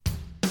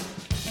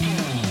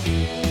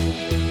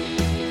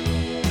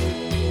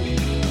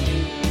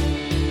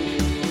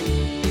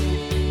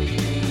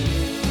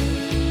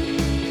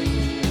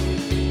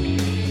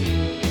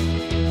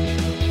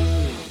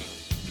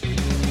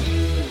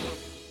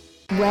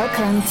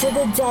Welcome to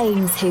the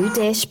Dames Who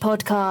Dish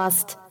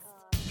podcast.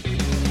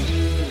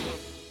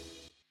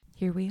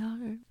 Here we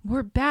are.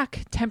 We're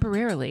back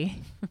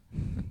temporarily.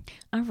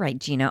 All right,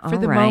 Gina. For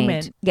the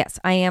moment. Yes,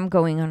 I am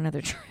going on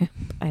another trip.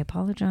 I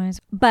apologize.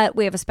 But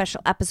we have a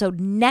special episode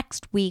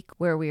next week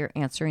where we are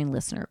answering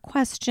listener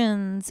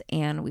questions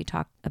and we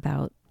talk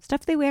about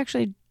stuff that we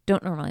actually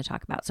don't normally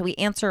talk about. So we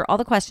answer all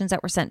the questions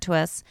that were sent to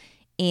us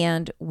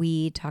and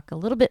we talk a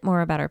little bit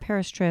more about our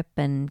Paris trip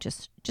and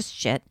just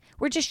shit.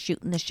 We're just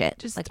shooting the shit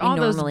Just like all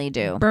we normally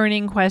do.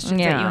 Burning questions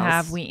that you Yes.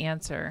 have, we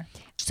answer.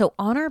 So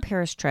on our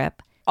Paris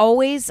trip,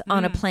 always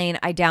on a plane,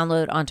 I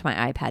download onto my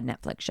iPad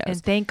Netflix shows.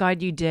 And thank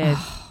God you did.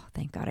 Oh,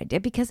 thank God I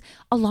did, because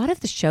a lot of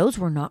the shows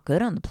were not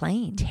good on the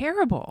plane.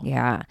 Terrible.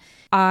 Yeah.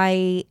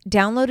 I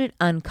downloaded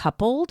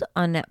Uncoupled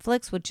on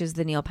Netflix, which is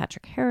the Neil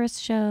Patrick Harris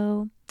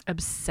show.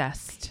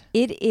 Obsessed.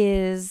 It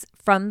is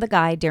from the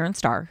guy, Darren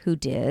Star, who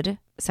did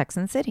Sex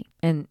and the City.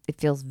 And it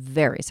feels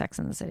very Sex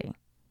and the City.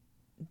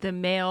 The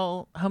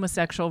male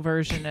homosexual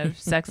version of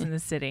Sex and the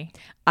City.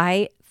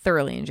 I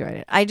thoroughly enjoyed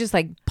it. I just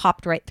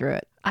popped right through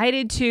it. I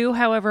did too.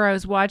 However, I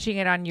was watching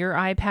it on your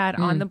iPad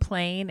on the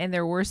plane, and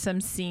there were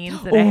some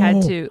scenes that I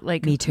had to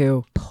Me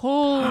too.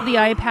 pull the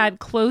iPad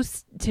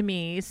close to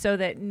me so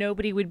that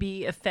nobody would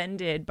be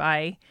offended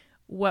by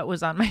what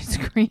was on my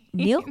screen.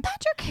 Neil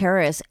Patrick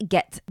Harris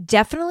gets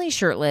definitely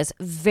shirtless,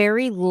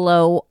 very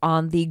low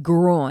on the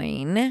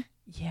groin.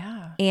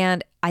 Yeah.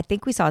 And I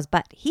think we saw his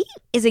butt. He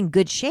is in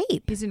good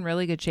shape. He's in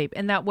really good shape.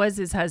 And that was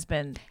his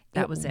husband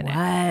that was in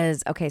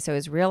it. Okay, so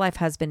his real life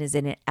husband is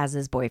in it as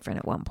his boyfriend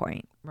at one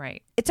point.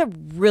 Right. It's a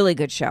really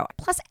good show.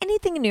 Plus,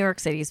 anything in New York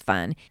City is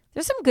fun.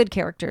 There's some good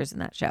characters in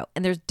that show.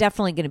 And there's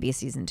definitely going to be a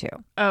season 2.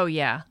 Oh,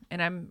 yeah.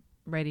 And I'm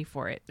ready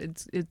for it.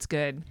 It's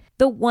good.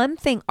 The one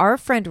thing our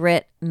friend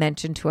Rit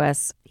mentioned to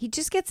us, he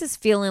just gets this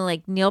feeling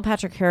like Neil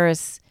Patrick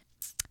Harris,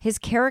 his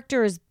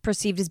character is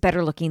perceived as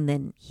better looking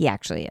than he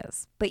actually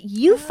is. But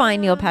you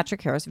find Neil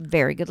Patrick Harris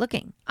very good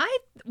looking.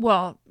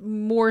 Well,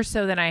 more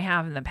so than I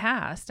have in the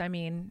past. I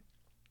mean,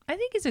 I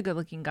think he's a good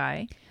looking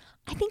guy.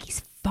 I think he's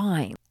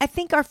fine. I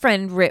think our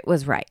friend Rit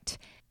was right.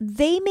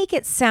 They make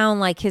it sound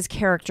like his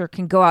character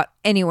can go out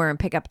anywhere and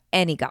pick up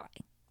any guy.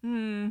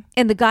 And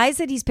the guys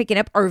that he's picking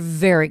up are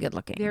very good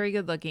looking. Very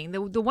good looking. The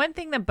one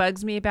thing that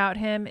bugs me about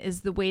him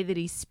is the way that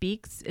he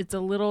speaks. It's a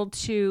little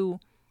too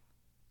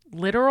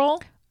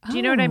literal. Do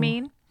you know what I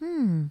mean?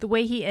 The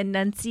way he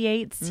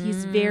enunciates,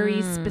 he's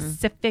very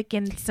specific,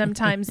 and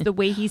sometimes the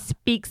way he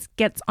speaks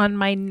gets on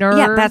my nerves.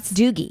 Yeah, that's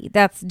Doogie.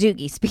 That's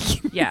Doogie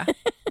speaking. Yeah.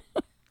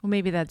 Well,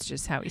 maybe that's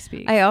just how he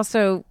speaks. I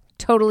also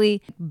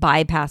totally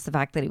bypass the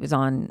fact that he was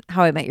on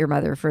How I Met Your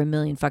Mother for a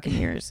million fucking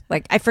years.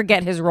 I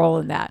forget his role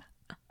in that.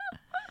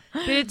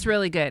 But it's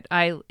really good.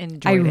 I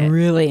enjoyed I it.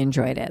 really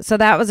enjoyed it. So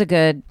that was a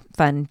good,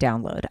 fun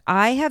download.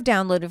 I have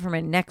downloaded for my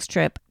next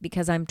trip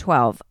because I'm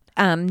 12.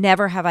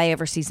 Never Have I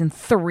Ever season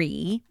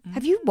 3.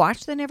 Have you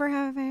watched the Never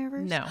Have I Ever?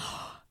 No.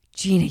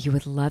 Gina, you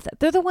would love that.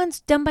 They're the ones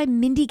done by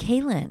Mindy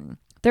Kaling.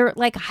 They're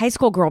like a high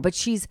school girl, but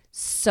she's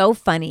so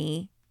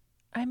funny.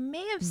 I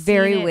may have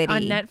Very seen it witty.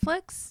 on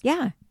Netflix.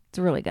 Yeah, it's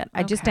really good.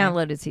 I just Okay.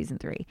 downloaded season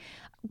 3.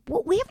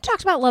 Well, we haven't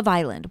talked about Love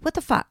Island. What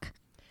the fuck?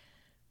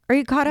 Are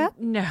you caught up?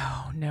 No,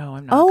 I'm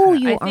not. Oh, caught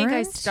up. you I think I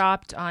aren't?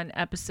 stopped on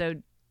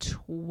episode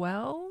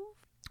 12.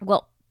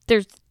 Well,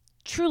 there's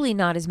truly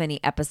not as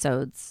many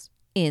episodes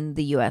in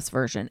the US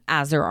version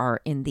as there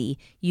are in the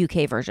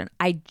UK version.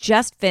 I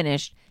just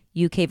finished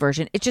UK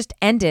version. It just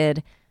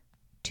ended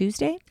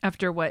Tuesday?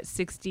 After what,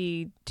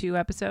 62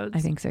 episodes? I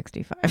think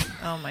 65.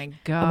 Oh my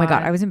God. Oh my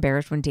God. I was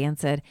embarrassed when Dan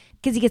said,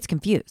 because he gets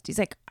confused. He's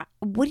like,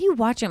 what are you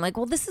watching? I'm like,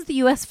 well, this is the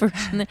US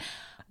version.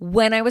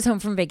 When I was home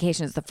from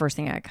vacation, it's the first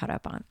thing I got caught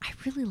up on. I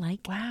really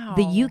like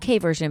the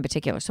UK version in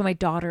particular. So my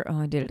daughter,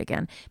 I did it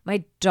again.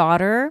 My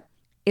daughter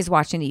is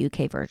watching the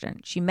UK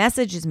version. She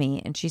messages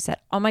me and she said,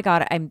 oh my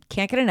God, I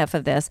can't get enough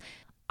of this.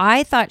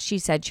 I thought she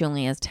said she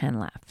only has 10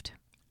 left.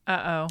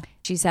 Uh-oh.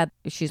 She said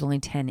she's only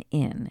 10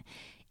 in.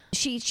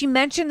 She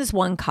mentioned this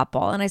one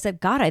couple and I said,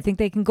 God, I think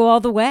they can go all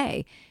the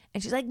way.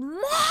 And she's like,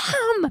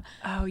 Mom,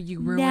 Oh, you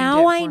ruined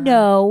now it I for her.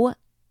 know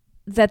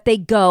that they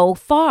go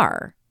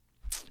far.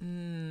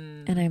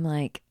 And I'm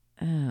like,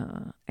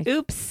 oh.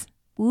 Oops.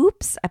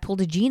 Oops. I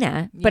pulled a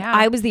Gina, but Yeah.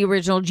 I was the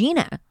original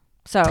Gina.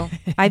 So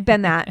I've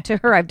been that to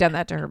her. I've done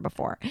that to her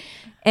before.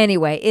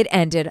 Anyway, it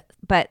ended.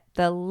 But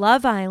the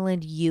Love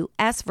Island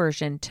US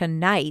version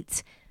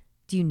tonight,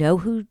 do you know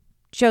who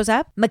shows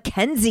up?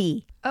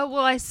 Mackenzie. Oh,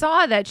 well, I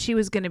saw that she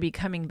was going to be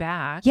coming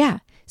back. Yeah.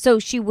 So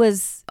she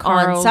was on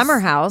Carl's- Summer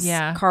House,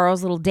 yeah.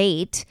 Carl's little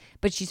date,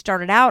 but she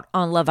started out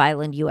on Love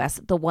Island US,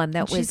 the one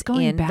that was She's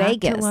going in back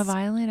Vegas. to Love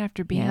Island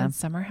after being Yeah. on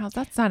Summer House.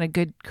 That's not a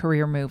good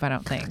career move, I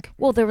don't think.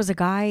 Well, there was a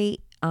guy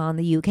on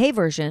the UK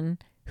version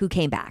who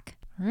came back.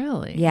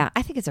 Really? Yeah,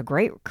 I think it's a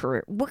great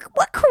career. What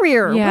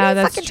career? Yeah, what are you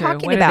that's fucking true.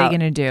 talking What about? are they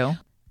going to do?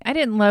 I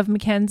didn't love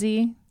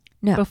Mackenzie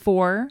No.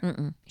 before.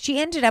 Mm-mm. She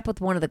ended up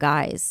with one of the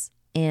guys,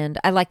 and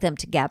I like them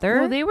together.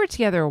 Well, they were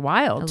together a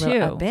while,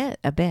 too.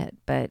 A bit,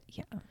 but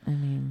yeah, I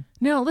mean,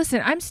 No,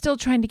 listen, I'm still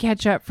trying to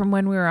catch up from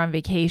when we were on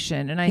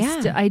vacation, and I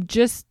Yeah.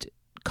 just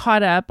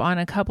caught up on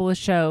a couple of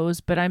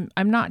shows, but I'm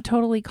not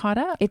totally caught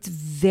up. It's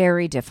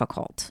very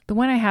difficult. The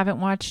one I haven't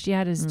watched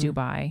yet is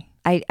Dubai.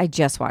 I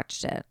just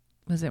watched it.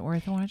 Was it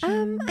worth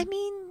watching? I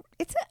mean,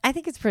 I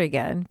think it's pretty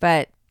good,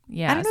 but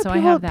yeah. I don't know. So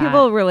People, I have that.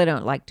 people really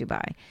don't like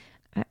Dubai.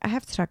 I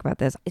have to talk about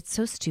this. It's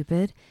so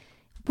stupid.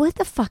 What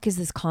the fuck is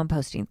this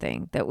composting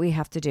thing that we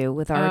have to do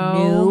with our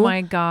Oh new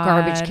my God.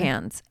 garbage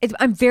cans?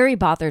 I'm very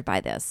bothered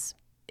by this.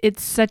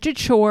 It's such a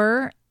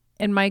chore,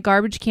 and my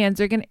garbage cans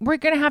we're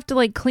gonna have to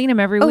like clean them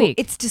every week.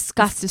 It's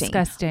disgusting. It's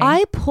disgusting.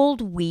 I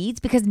pulled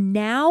weeds because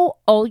now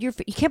you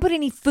can't put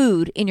any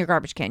food in your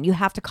garbage can. You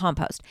have to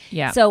compost.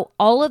 Yeah. So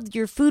all of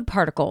your food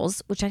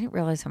particles, which I didn't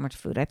realize how much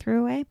food I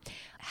threw away,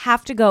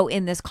 have to go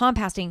in this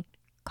composting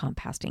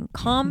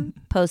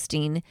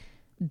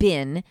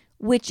bin,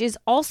 which is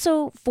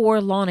also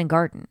for lawn and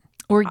garden.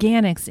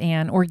 Organics,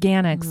 Ann.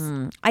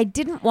 Organics. I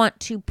didn't want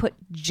to put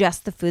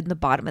just the food in the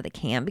bottom of the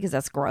can because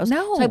that's gross.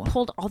 No. So I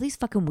pulled all these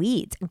fucking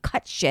weeds and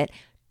cut shit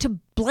to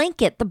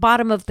blanket the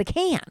bottom of the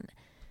can.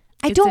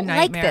 I It's a don't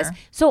like this. nightmare.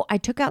 So I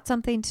took out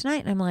something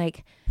tonight and I'm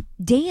like,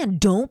 Dan,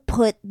 don't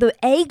put the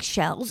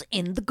eggshells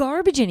in the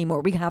garbage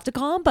anymore. We have to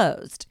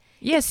compost.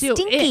 Yes,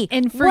 Stinky.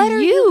 and for What are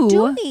you you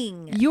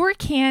doing? your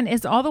can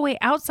is all the way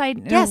outside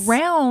and Yes.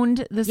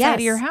 around the side of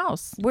Yes. your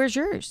house. Where's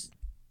yours?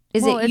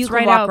 Is Well, it you it's can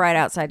right walk out- right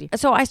outside?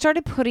 So I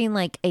started putting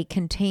like a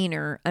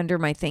container under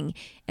my thing,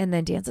 and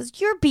then Dan says,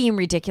 "You're being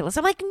ridiculous."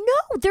 I'm like,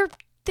 "No,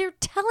 they're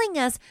telling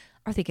us.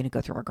 Are they going to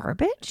go through our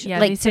garbage? Yeah,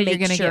 like, they to said you're make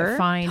going to sure? get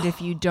fined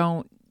if you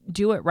don't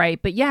do it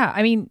right. But yeah,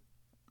 I mean,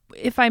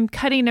 if I'm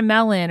cutting a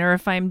melon or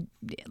if I'm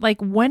like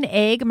one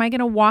egg, am I going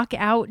to walk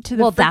out to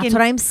the Well, that's freaking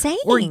what I'm saying.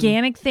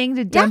 organic thing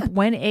to dump Yeah.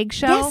 one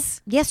eggshell?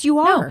 Yes, you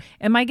No. are.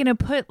 Am I going to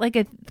put like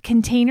a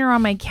container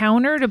on my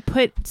counter to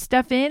put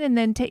stuff in and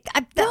then take?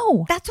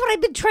 No. That's what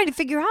I've been trying to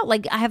figure out.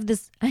 Like I have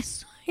this. I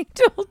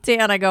told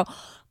Dan, I go,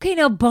 okay,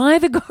 now by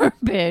the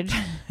garbage,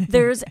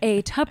 there's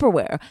a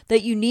Tupperware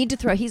that you need to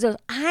throw. He goes,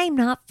 I'm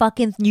not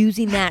fucking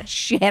using that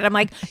shit. I'm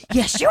like,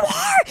 yes, you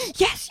are.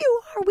 Yes,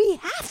 you are. We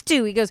have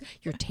to. He goes,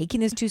 you're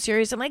taking this too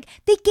serious. I'm like,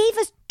 they gave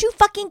us 2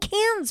 fucking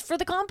cans for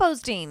the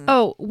composting.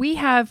 Oh, we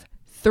have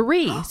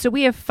 3. So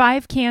we have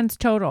 5 cans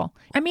total.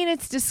 I mean,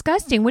 it's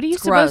disgusting. What are you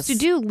It's supposed to gross.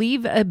 do?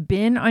 Leave a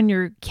bin on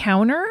your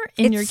counter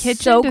in your It's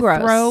kitchen so to gross.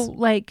 throw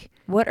like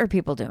What are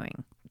people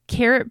doing?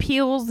 carrot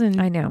peels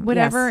and I know,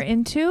 whatever yes.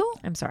 into?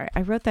 I'm sorry.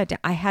 I wrote that down.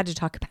 I had to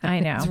talk about it. I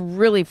know. It's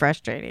really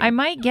frustrating. I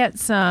might get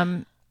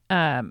some,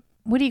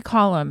 what do you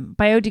call them?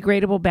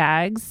 Biodegradable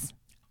bags.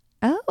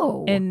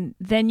 oh. And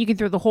then you can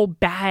throw the whole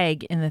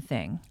bag in the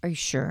thing. Are you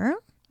sure?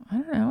 I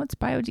don't know. It's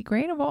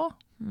biodegradable.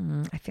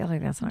 I feel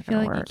like that's not I feel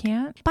going like to work. you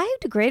can't.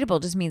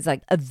 Biodegradable just means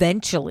like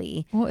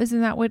eventually. Well, isn't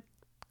that what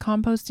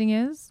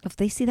composting is? If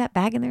they see that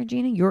bag in there,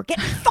 Gina, you're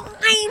getting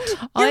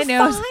fined. All I You're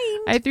know is fined.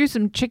 I threw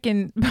some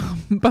chicken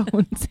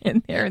bones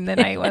in there, and then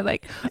I was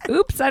like,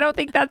 "Oops, I don't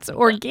think that's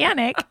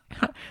organic.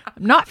 I'm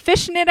not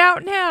fishing it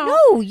out now."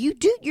 No, you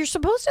do. You're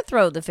supposed to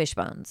throw the fish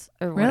bones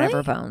or whatever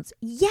Really? bones.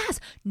 Yes.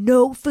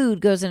 No food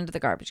goes into the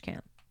garbage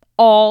can.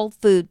 All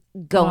food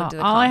go Well, into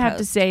the all I have to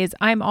compost. say is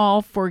I'm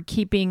all for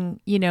keeping,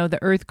 the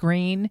earth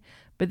green,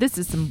 but this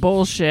is some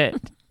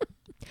bullshit.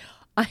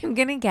 I'm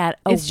gonna get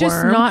a It's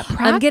just worm. not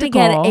I'm gonna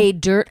get practical. a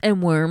dirt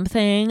and worm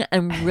thing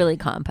and really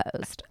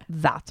compost.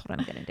 That's what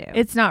I'm gonna do.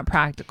 It's not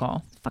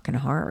practical. fucking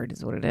hard,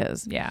 is what it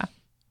is. Yeah.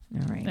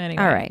 All right.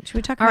 Anyway. All right. Should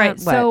we talk All about right.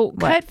 So what?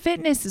 Cut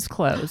Fitness is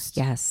closed.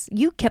 Yes.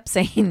 You kept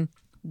saying,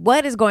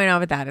 what is going on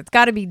with that? It's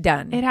got to be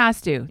done. It has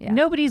to. Yeah.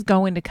 Nobody's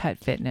going to Cut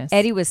Fitness.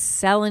 Eddie was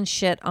selling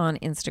shit on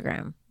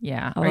Instagram.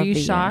 Yeah. I Are love you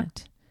the,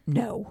 shocked?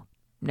 No.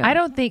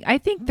 I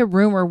think the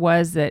rumor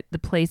was that the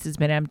place has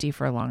been empty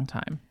for a long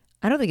time.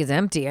 I don't think it's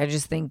empty. I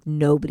just think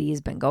nobody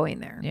has been going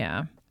there.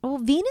 Yeah. Well,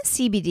 Venus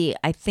CBD,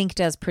 I think,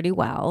 does pretty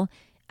well.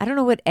 I don't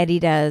know what Eddie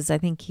does. I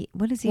think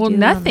what does he do?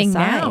 nothing on the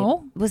side?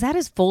 now. Was that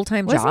his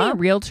full-time Wasn't he a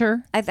job?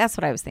 realtor? That's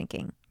what I was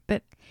thinking.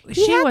 But He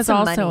she had was some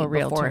also money a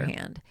realtor.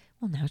 beforehand.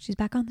 Well, now she's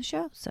back on the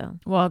show, so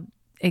Well,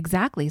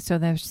 exactly. So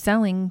they're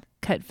selling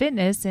Cut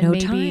Fitness and No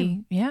maybe,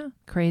 time. yeah,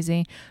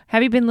 crazy.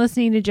 Have you been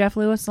listening to Jeff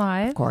Lewis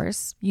live? of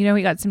course. He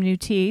got some new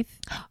teeth,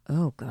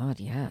 Oh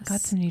God, yes.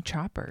 got some new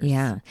choppers.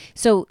 Yeah.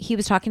 So he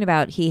was talking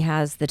about he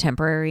has the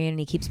temporary and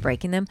he keeps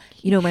breaking them.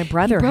 My He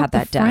brother broke had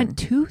that the front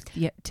done. tooth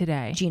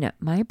today. Gina,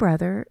 my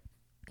brother,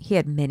 he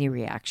had many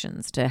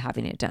reactions to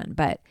having it done,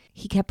 but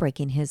he kept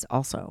breaking his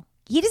also.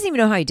 He doesn't even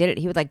know how he did it.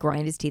 He would like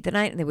grind his teeth at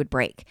night and they would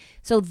break.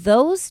 So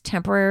those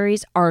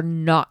temporaries are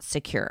not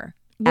secure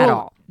at Well,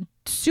 all.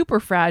 Super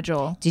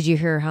fragile. Did you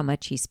hear how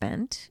much he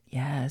spent?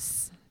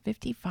 Yes.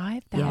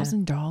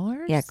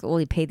 $55,000? Yeah, well,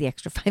 he paid the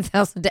extra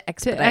 $5,000 to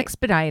expedite. To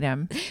expedite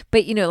them.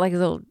 But like a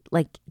little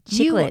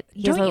chiclet.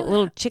 He has don't a you-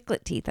 little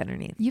chiclet teeth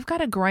underneath. You've got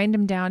to grind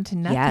them down to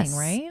nothing, Yes.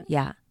 right?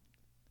 Yeah.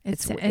 And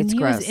It's he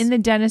gross. was in the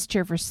dentist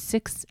chair for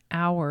 6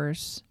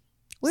 hours.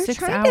 We were 6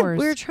 trying hours.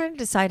 we were trying to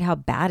decide how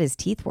bad his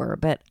teeth were,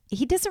 but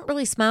he doesn't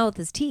really smile with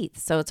his teeth,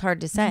 so it's hard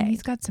to say. And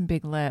he's got some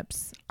big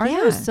lips. Are Yeah.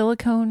 those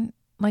silicone?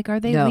 Like, are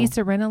they No.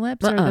 Lisa Rinna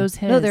lips or are those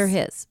his? No, they're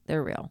his.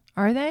 They're real.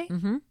 Are they?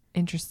 Mm-hmm.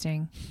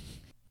 Interesting.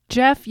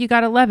 Jeff, you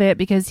got to love it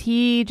because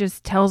he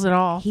just tells it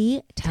all.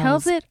 He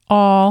tells it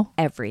all.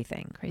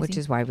 everything, Crazy. which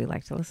is why we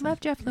like to listen. Love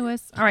Jeff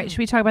Lewis. All right. Should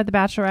we talk about The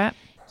Bachelorette?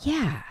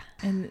 Yeah.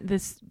 And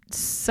this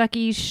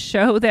sucky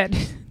show that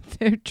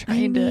they're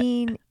trying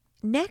to...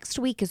 next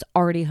week is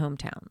already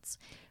hometowns.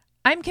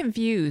 I'm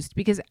confused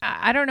because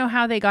I don't know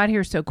how they got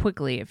here so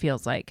quickly, it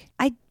feels like.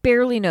 I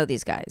barely know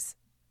these guys.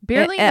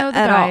 Barely know the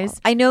at guys. all.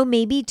 I know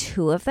maybe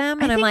 2 of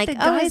them, and I'm like, the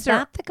oh, is guys are-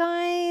 that the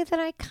guy that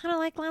I kind of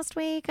liked last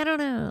week? I don't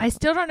know. I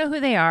still don't know who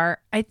they are.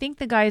 I think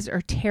the guys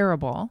are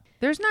terrible.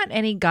 There's not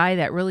any guy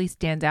that really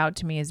stands out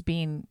to me as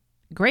being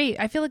great.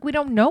 I feel like we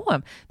don't know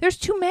him. There's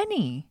too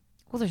many.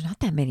 Well, there's not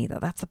that many, though.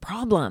 That's the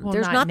problem. Well,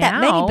 There's not not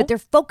that many, now. but they're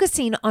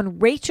focusing on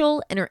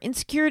Rachel and her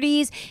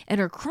insecurities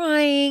and her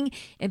crying,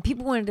 and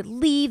people wanted to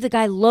leave. The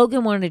guy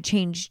Logan wanted to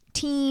change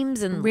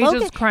teams, and Rachel's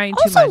Logan crying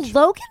too also, much.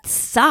 Logan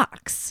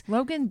sucks.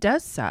 Logan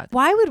does suck.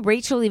 Why would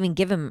Rachel even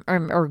give him,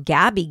 or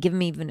Gabby give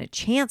him even a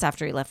chance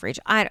after he left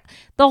Rachel?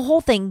 The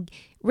whole thing,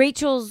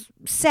 Rachel's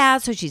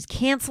sad, so she's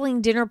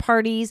canceling dinner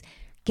parties.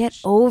 Get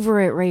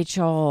over it,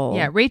 Rachel.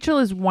 Yeah, Rachel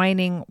is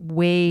whining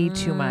way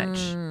too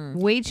much.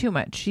 Way too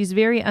much. She's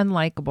very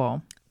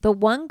unlikable. The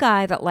one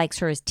guy that likes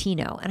her is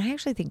Tino, and I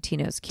actually think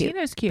Tino's cute.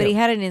 Tino's cute. But he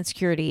had an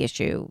insecurity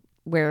issue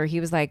where he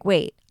was like,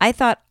 wait, I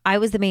thought I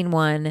was the main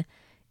one,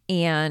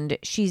 and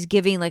she's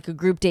giving like a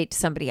group date to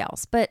somebody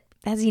else. But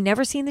has he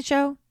never seen the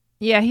show?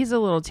 Yeah, he's a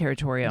little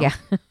territorial. Yeah.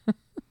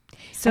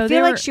 So I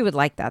feel like she would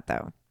like that,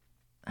 though.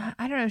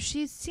 I don't know.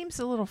 She seems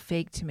a little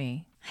fake to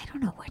me. I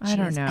don't know what I she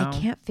don't is. know. I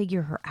can't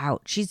figure her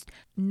out. She's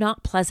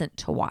not pleasant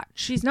to watch.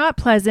 She's not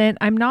pleasant.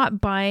 I'm not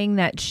buying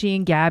that she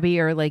and Gabby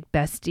are like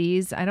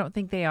besties. I don't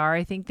think they are.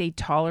 I think they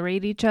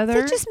tolerate each other.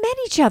 They just met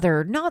each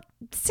other not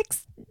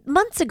 6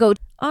 months ago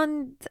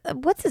on,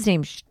 what's his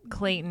name?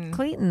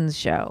 Clayton's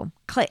show.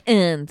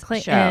 Clayton's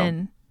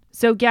show.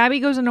 So Gabby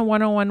goes on a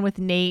one-on-one with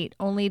Nate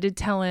only to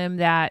tell him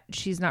that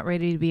she's not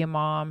ready to be a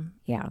mom.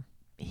 Yeah.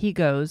 He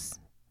goes.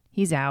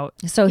 He's out.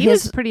 So he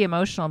was pretty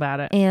emotional about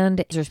it.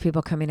 And there's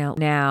people coming out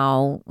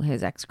now,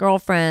 his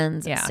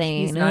ex-girlfriends,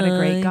 saying he's not a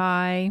great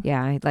guy.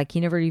 Yeah, like he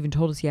never even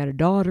told us he had a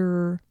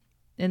daughter.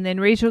 And then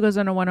Rachel goes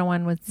on a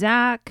one-on-one with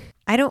Zach.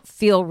 I don't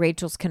feel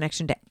Rachel's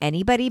connection to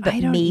anybody, but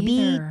maybe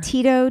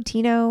either.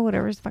 Tino,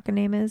 whatever his fucking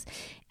name is.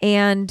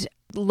 And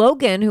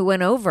Logan, who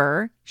went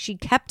over, she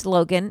kept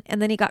Logan,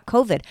 and then he got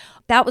COVID.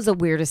 That was the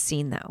weirdest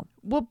scene, though.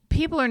 Well,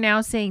 people are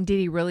now saying, did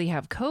he really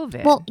have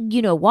COVID? Well,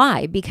 you know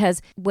why?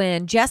 Because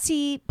when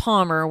Jesse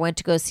Palmer went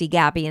to go see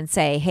Gabby and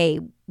say, hey,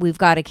 we've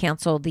got to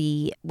cancel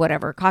the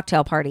whatever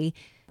cocktail party,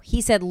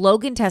 he said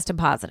Logan tested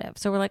positive.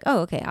 So we're like, oh,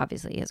 okay,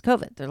 obviously he has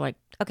COVID. They're like,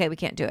 okay, we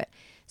can't do it.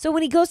 So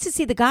when he goes to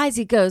see the guys,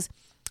 he goes,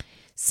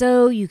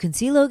 so you can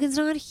see Logan's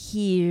not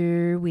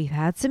here. We've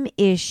had some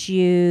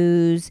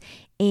issues,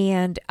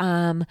 and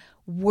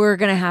we're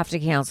going to have to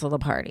cancel the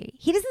party.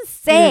 He doesn't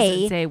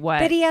say what?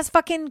 that he has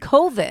fucking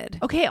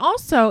COVID. Okay,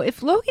 also,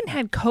 if Logan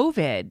had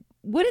COVID,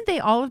 wouldn't they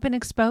all have been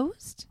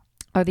exposed?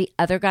 Are the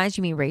other guys,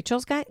 you mean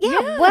Rachel's guys?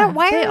 Yeah,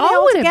 why they are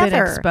all would together?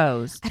 have been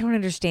exposed. I don't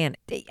understand.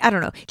 I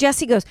don't know.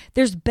 Jesse goes,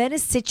 there's been a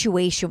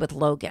situation with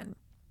Logan.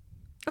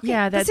 Okay,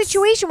 Yeah, the that's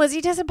situation was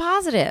he tested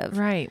positive.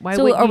 right. Why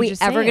So wouldn't are you we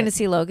just ever say going to it?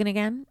 see Logan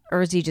again?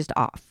 Or is he just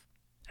off?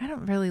 I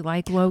don't really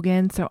like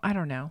Logan, so I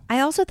don't know.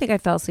 I also think I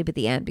fell asleep at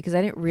the end because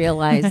I didn't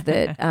realize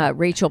that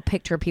Rachel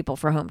picked her people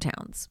for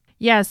hometowns.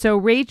 Yeah, so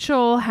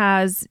Rachel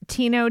has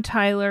Tino,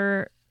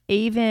 Tyler,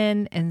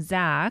 Avon, and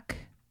Zach,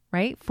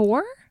 right?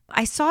 4?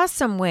 I saw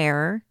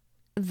somewhere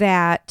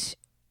that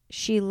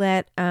she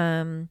let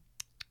Avon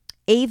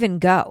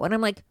go. And I'm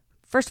like,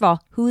 first of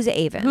all, who's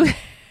Avon?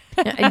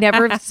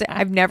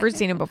 I've never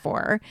seen him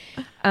before.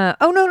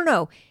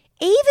 No.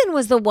 Avon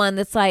was the one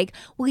that's like,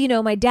 well, you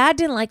know, my dad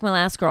didn't like my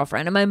last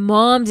girlfriend and my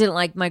mom didn't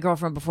like my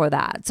girlfriend before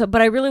that. So,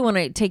 but I really want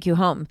to take you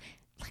home.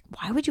 Like,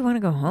 why would you want to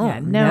go home? Yeah,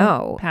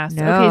 no. Pass.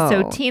 No. Okay,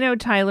 so Tino,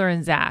 Tyler,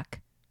 and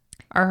Zach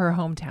are her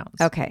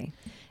hometowns. Okay.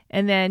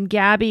 And then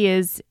Gabby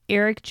is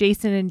Eric,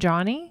 Jason, and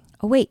Johnny.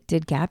 Oh, wait.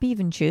 Did Gabby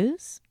even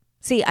choose?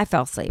 See, I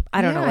fell asleep.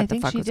 I don't know Yeah, I what the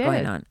think fuck she was going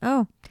did. on.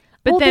 Oh.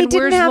 But Well, then they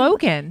didn't where's have-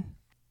 Logan?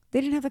 They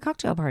didn't have the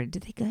cocktail party.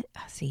 Did they get?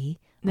 See?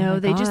 Oh No, my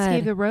they just God.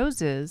 gave the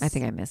roses. I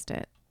think I missed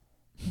it.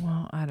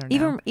 Well, I don't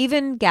know.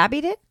 Even Gabby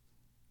did?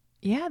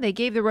 Yeah, they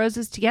gave the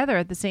roses together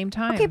at the same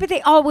time. Okay, but they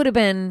all would have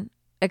been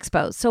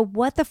exposed. So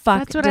what the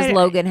fuck That's what does I-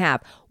 Logan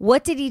have?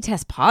 What did he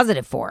test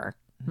positive for?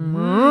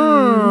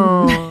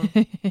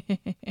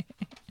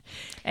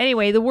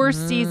 Anyway, the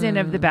worst season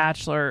of The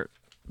Bachelorette.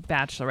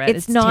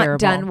 It's not terrible.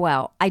 done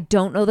well. I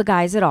don't know the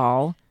guys at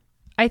all.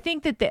 I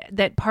think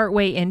that part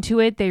way into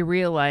it, they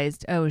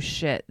realized, oh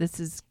shit, this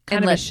is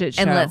kind of a shit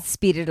show. And let's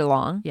speed it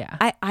along. Yeah.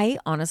 I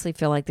honestly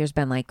feel like there's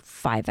been like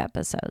 5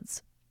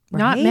 episodes.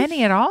 Not right?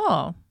 many at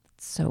all.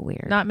 It's so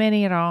weird. Not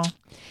many at all.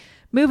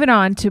 Moving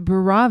on to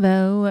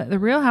Bravo, The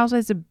Real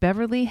Housewives of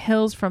Beverly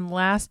Hills from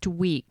last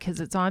week, because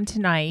it's on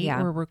tonight.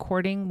 Yeah. We're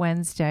recording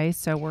Wednesday,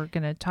 so we're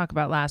going to talk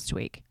about last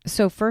week.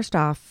 So first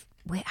off,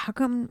 wait, how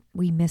come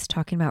we missed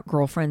talking about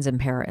Girlfriends in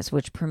Paris,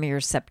 which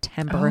premieres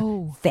September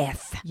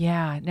 5th?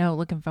 Yeah, no,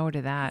 looking forward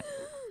to that.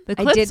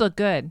 The clips look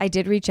good. I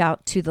did reach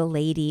out to the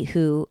lady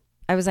who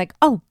I was like,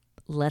 oh,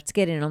 let's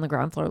get in on the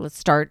ground floor. Let's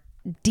start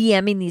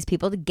DMing these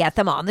people to get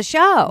them on the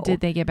show. Did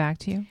they get back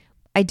to you?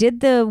 I did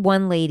the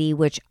one lady,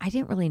 which I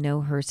didn't really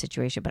know her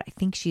situation, but I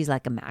think she's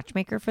like a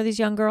matchmaker for these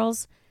young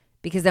girls.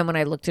 Because then when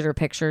I looked at her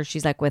picture,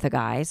 she's like with a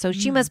guy. So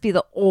she must be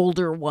the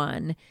older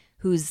one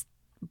who's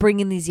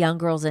bringing these young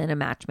girls in and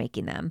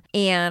matchmaking them.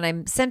 And I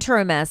sent her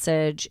a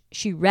message.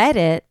 She read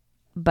it,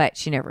 but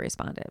she never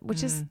responded,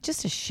 which is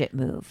just a shit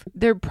move.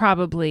 They're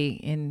probably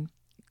in,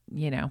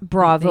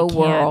 Bravo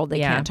world. They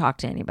can't talk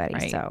to anybody.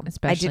 Right. So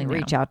Especially I didn't now.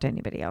 reach out to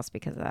anybody else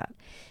because of that.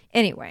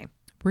 Anyway,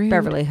 Rude.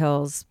 Beverly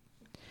Hills.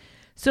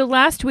 So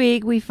last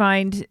week we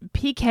find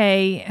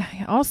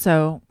PK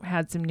also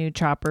had some new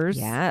choppers.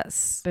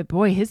 Yes. But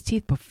boy, his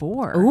teeth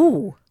before.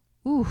 Ooh.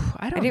 I don't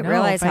know. I didn't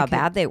realize if how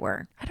bad they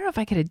were. I don't know if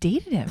I could have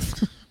dated him.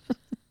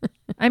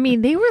 I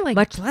mean, they were like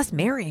Much less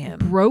marry him.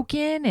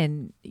 broken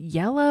and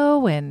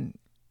yellow and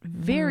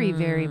very,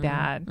 very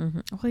bad. Mm-hmm.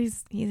 Well,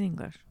 he's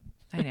English.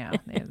 I know.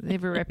 They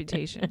have a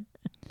reputation.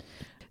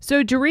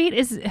 So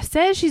Dorit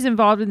says she's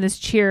involved in this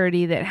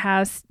charity that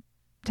has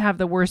to have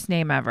the worst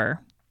name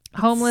ever.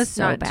 Homeless,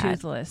 so not bad.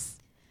 toothless.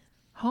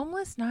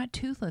 Homeless, not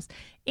toothless.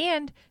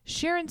 And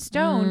Sharon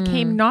Stone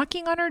came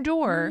knocking on her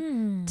door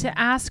to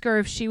ask her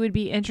if she would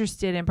be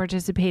interested in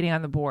participating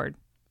on the board.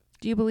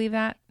 Do you believe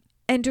that?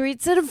 And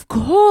Dorit said, of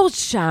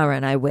course,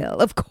 Sharon, I will.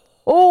 Of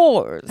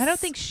course. I don't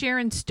think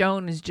Sharon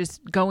Stone is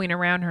just going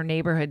around her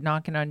neighborhood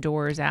knocking on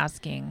doors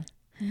asking.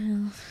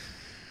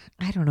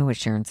 I don't know what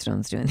Sharon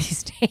Stone's doing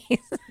these days.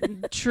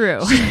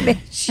 True.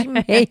 She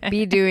may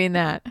be doing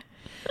that.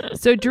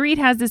 So Dorit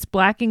has this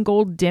black and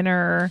gold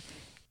dinner.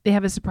 They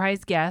have a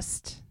surprise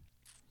guest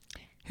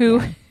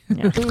who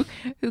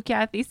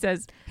Kathy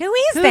says, Who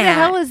is who that? the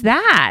hell is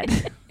that?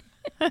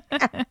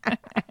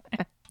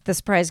 The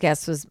surprise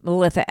guest was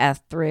Melissa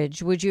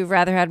Etheridge. Would you have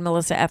rather had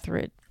Melissa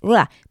Etheridge?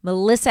 Blah.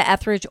 Melissa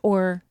Etheridge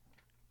or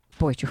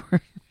Boy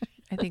George?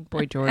 I think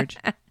Boy George.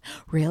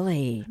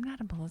 Really? I'm not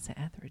a Melissa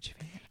Etheridge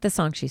fan. The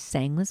song she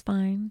sang was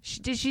fine.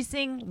 Did she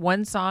sing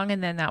one song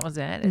and then that was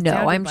it? It No,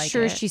 sounded I'm like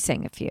sure it. she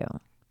sang a few.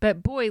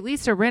 But boy,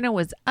 Lisa Rinna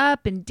was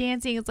up and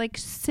dancing. It's like,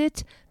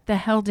 sit the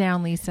hell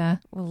down,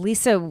 Lisa. Well,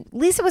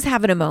 Lisa was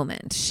having a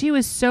moment. She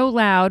was so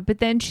loud, but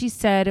then she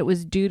said it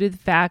was due to the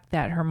fact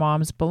that her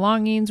mom's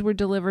belongings were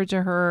delivered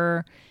to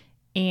her.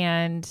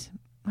 And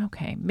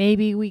okay,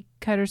 maybe we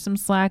cut her some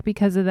slack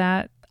because of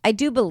that. I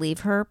do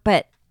believe her,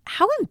 but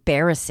how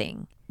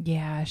embarrassing.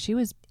 Yeah, she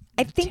was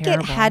I think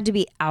terrible. it had to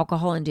be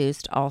alcohol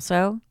induced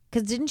also.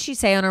 Because didn't she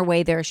say on her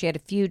way there she had a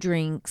few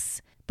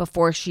drinks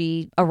before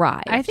she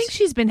arrived? I think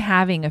she's been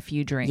having a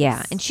few drinks.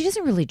 Yeah, and she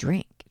doesn't really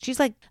drink. She's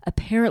like,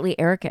 apparently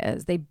Erica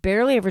is. They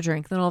barely ever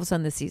drink. Then all of a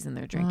sudden this season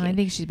they're drinking. I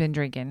think she's been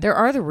drinking. There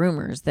are the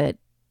rumors that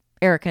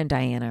Erica and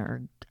Diana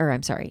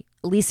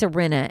Lisa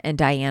Rinna and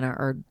Diana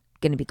are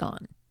going to be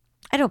gone.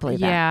 I don't believe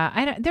that.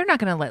 Yeah, they're not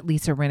going to let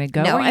Lisa Rinna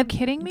go. No, Are you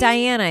kidding me?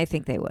 Diana, I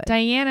think they would.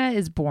 Diana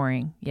is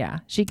boring. Yeah,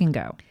 she can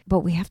go. But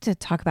we have to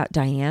talk about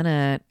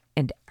Diana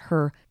and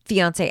her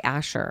fiance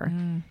Asher.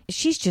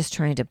 She's just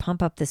trying to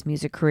pump up this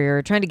music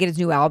career, trying to get his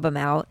new album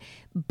out.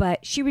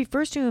 But she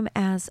refers to him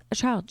as a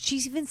child. She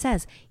even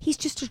says he's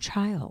just a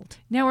child.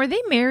 Now, are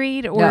they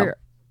married or? No.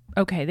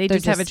 Okay, they They're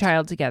just have a just-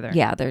 child together.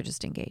 Yeah, they're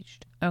just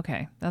engaged.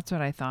 Okay, that's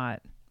what I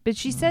thought. But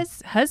she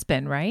says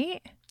husband, right?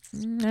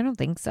 I don't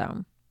think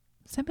so.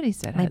 Somebody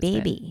said My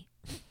husband. baby.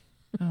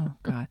 Oh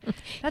God,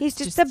 That's He's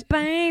just a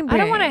baby. I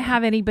don't want to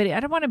have anybody. I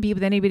don't want to be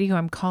with anybody who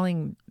I'm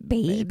calling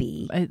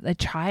baby. a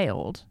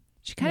child.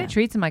 She kind of Yeah.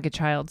 treats him like a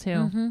child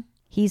too.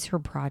 He's her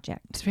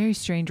project. It's a very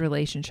strange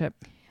relationship.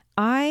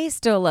 I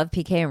still love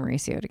PK and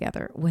Mauricio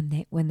together when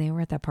they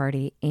were at that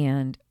party.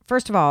 And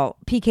first of all,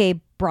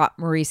 PK brought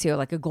Mauricio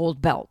like a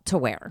gold belt to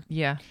wear.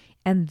 Yeah.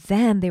 And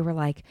then they were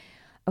like,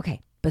 okay,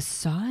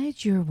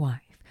 besides your wife,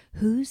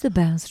 who's the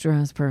best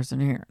dressed person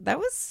here? That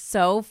was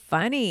so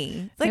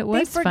funny. It's like It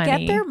was they forget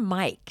funny. they're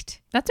mic'd.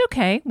 That's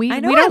okay. We I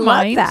know, we don't I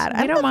love mind. that.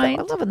 We don't mind.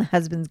 I love when the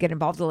husbands get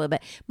involved a little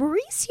bit.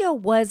 Mauricio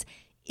was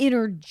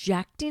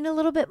interjecting a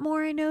little bit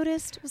more, I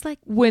noticed. It was like,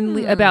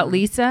 When about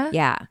Lisa?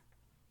 yeah,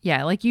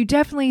 Yeah, like you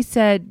definitely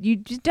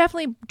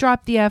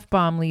dropped the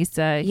F-bomb,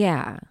 Lisa.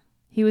 yeah.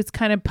 He was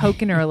kind of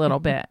poking her a little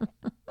bit.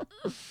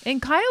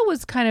 And Kyle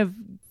was kind of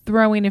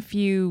throwing a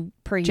few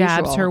Per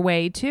jabs usual. her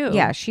way too.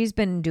 Yeah, she's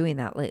been doing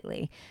that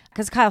lately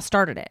because Kyle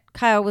started it.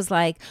 Kyle was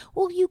like,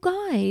 well, you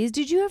guys,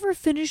 did you ever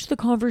finish the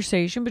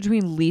conversation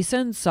between Lisa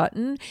and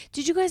Sutton?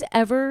 Did you guys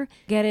ever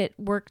get it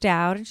worked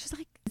out? And she's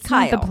like, It's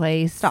Kyle, not the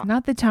place, stop.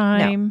 not the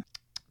time.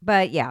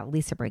 But yeah,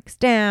 Lisa breaks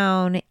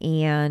down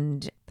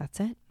and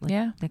that's it.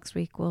 Yeah. Next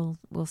week we'll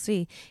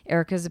see.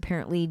 Erica's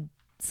apparently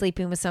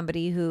sleeping with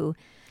somebody who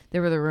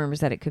there were the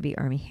rumors that it could be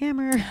Armie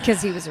Hammer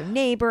because he was her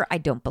neighbor. I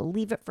don't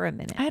believe it for a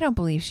minute. I don't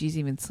believe she's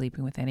even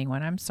sleeping with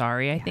anyone. I'm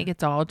sorry. I think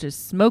it's all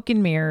just smoke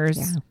and mirrors.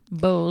 Yeah.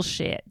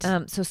 Bullshit.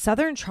 So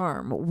Southern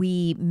Charm,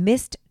 we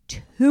missed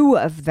 2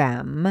 of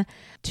them.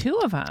 2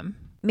 of them.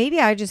 Maybe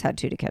I just had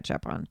 2 to catch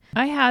up on.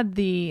 I had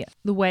the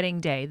wedding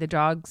day, the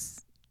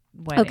dog's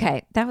wedding.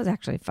 Okay, that was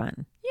actually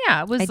fun.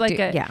 Yeah, it was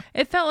yeah.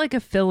 It felt like a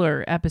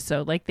filler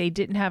episode. Like they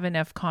didn't have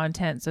enough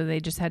content, so they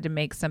just had to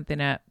make something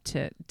up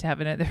to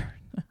have another.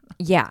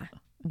 Yeah.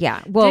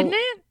 Well, didn't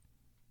it?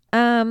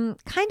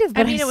 Kind of,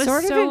 but mean, I it was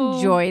sort of so-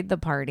 enjoyed the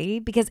party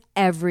because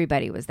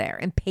everybody was there,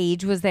 and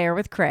Paige was there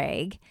with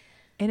Craig.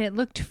 And it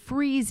looked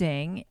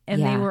freezing,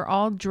 and they Yeah. were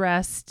all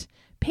dressed.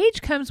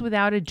 Paige comes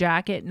without a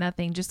jacket,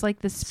 nothing, just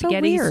like the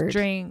spaghetti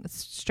weird.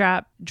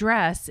 strap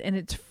dress, and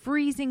it's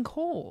freezing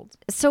cold.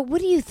 So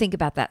what do you think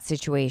about that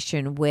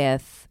situation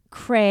with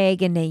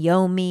Craig and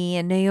Naomi?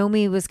 And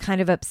Naomi was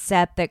kind of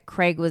upset that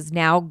Craig was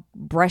now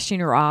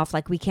brushing her off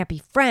like we can't be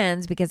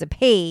friends because of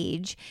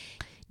Paige.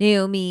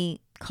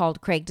 Naomi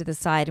called Craig to the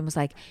side and was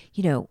like,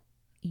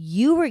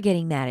 you were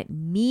getting mad at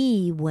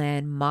me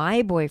when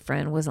my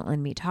boyfriend wasn't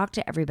letting me talk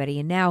to everybody.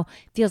 And now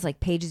it feels like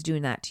Paige is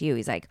doing that to you.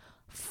 He's like,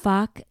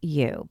 fuck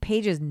you.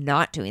 Paige is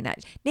not doing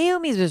that.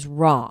 Naomi's just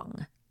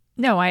wrong.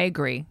 No, I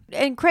agree.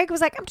 And Craig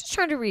was like, I'm just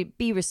trying to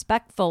be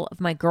respectful of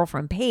my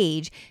girlfriend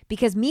Paige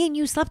because me and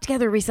you slept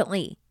together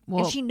recently.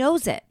 Well, and she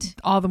knows it.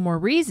 All the more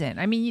reason.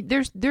 I mean,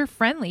 they're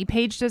friendly.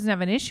 Paige doesn't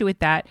have an issue with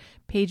that.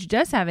 Paige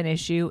does have an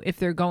issue if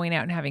they're going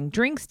out and having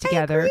drinks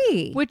together,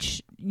 agree.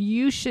 which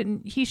he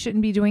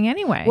shouldn't be doing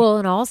anyway. Well,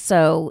 and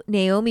also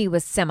Naomi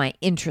was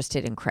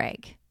semi-interested in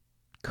Craig.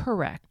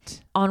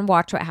 correct. On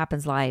Watch What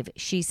Happens Live,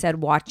 she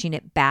said watching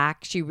it back,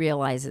 she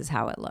realizes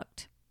how it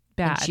looked.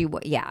 Bad.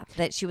 And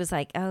that she was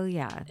like, oh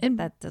yeah, And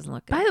that doesn't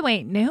look good. By the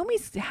way,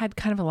 Naomi's had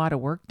kind of a lot of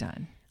work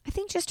done. I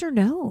think just her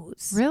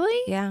nose.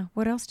 Really? Yeah.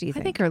 What else do you I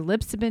think? think her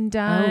lips have been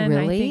done.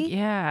 really? I think,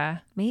 yeah.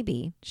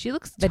 Maybe She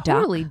looks The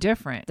totally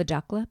different. the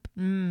duck lip.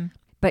 Mm,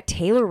 But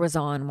Taylor was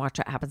on Watch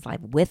What Happens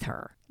Live with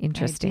her.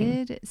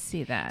 Interesting. I did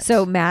see that.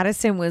 So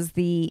Madison was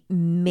the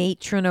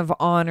matron of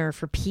honor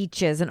for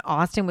Peaches, and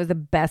Austin was the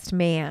best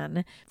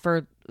man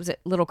for, was it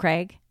Little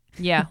Craig?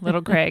 yeah,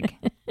 little Craig.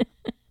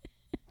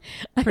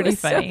 Pretty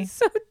funny.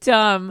 So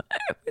dumb.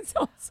 It was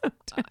all so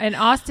dumb. And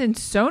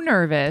Austin's so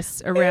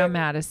nervous around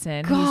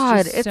Madison. God,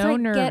 He's just it's so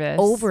like nervous. get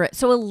over it.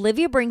 So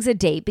Olivia brings a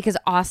date because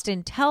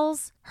Austin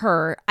tells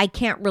her, I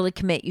can't really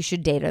commit. You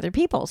should date other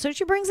people. So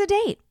she brings a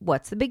date.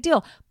 What's the big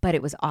deal? But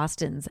it was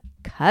Austin's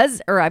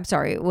cousin,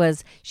 it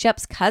was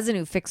Shep's cousin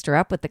who fixed her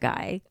up with the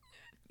guy.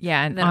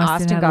 Yeah, And then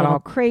Austin had got a all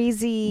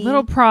crazy.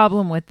 little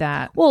problem with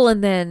that. Well,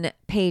 and then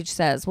Paige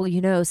says, well,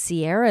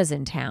 Sierra's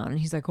in town. And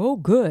he's like, oh,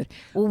 good.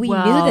 Well, we knew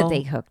Well, that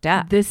they hooked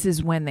up. This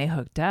is when they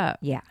hooked up,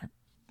 Yeah.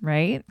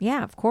 right?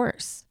 Yeah, of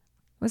course.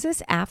 Was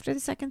this after the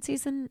second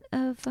season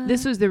of...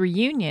 This was the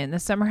reunion, the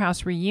Summer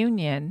House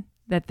reunion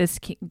that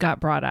got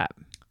brought up.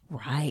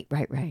 Right.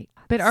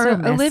 But So are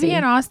messy. Olivia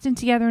and Austin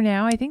together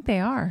now? I think they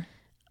are.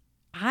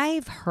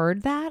 I've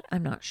heard that.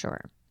 I'm not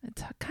sure.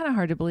 It's kind of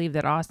hard to believe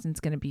that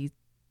Austin's going to be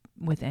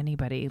with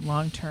anybody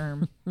long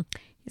term.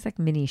 He's like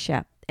mini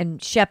Shep.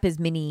 And Shep is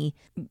mini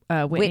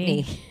Whitney.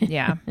 Whitney.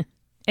 Yeah.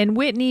 And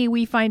Whitney,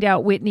 we find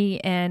out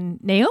Whitney and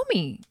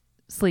Naomi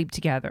sleep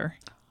together.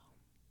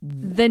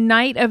 The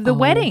night of the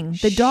wedding,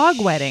 the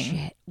dog wedding.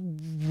 Shit.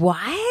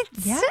 What?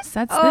 Yes,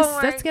 that's Oh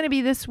my that's going to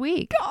be this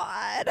week.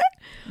 God.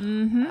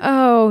 Mm-hmm.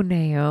 Oh,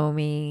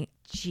 Naomi.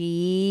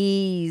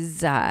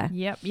 Jeez.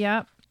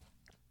 Yep.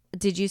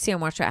 Did you see on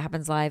Watch What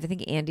Happens Live? I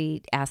think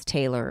Andy asked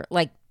Taylor,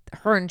 like,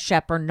 her and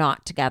Shep are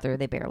not together.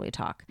 They barely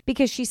talk.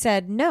 Because she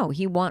said, no,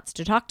 he wants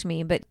to talk to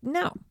me, but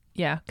no.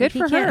 Yeah, good He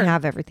for can't her.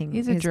 have everything.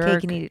 He's a his jerk.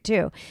 cake and eat it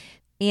too.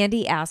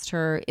 Andy asked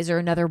her, is there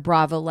another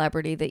Bravo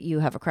celebrity that you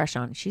have a crush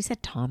on? She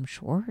said Tom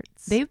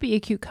Schwartz. They would be a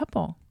cute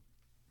couple.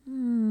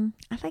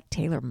 I like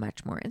Taylor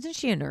much more. Isn't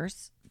she a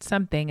nurse?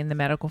 Something in the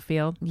medical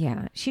field.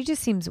 Yeah. She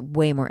just seems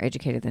way more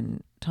educated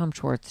than Tom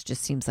Schwartz.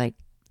 Just seems like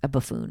a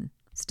buffoon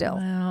still.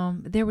 Well,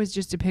 there was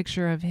just a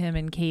picture of him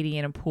and Katie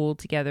in a pool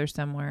together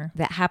somewhere.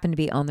 That happened to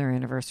be on their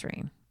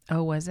anniversary.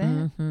 Oh, was it?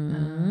 Mhm.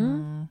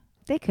 Oh.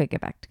 They could get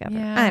back together.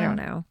 Yeah. I don't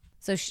know.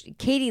 So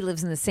Katie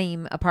lives in the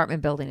same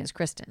apartment building as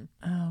Kristen.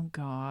 Oh,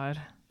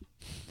 God.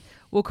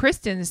 Well,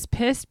 Kristen is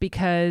pissed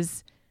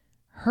because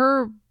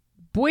her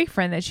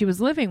boyfriend that she was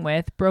living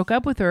with broke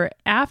up with her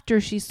after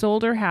she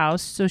sold her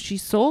house. So she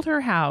sold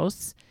her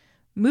house,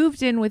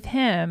 moved in with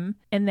him,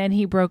 and then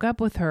he broke up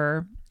with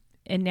her.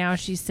 And now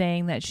she's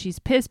saying that she's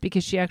pissed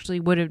because she actually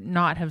would have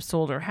not have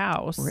sold her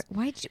house.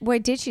 Why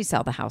did she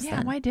sell the house Yeah,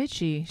 then? why did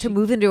she? To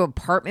move into an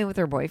apartment with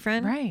her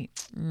boyfriend? Right.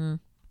 Mm.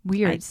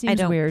 Weird. Seems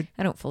don't, weird.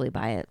 I don't fully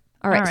buy it.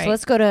 All right, All so right.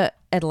 let's go to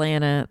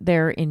Atlanta.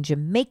 They're in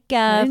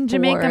Jamaica In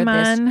Jamaica, for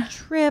man. this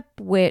trip,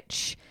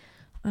 which,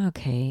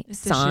 okay,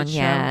 It's a shit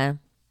Sonia.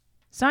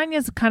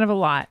 Sonya's kind of a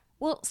lot.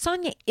 Well,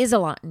 Sonia is a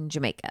lot in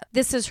Jamaica.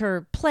 This is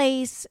her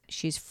place.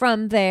 She's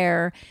from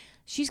there.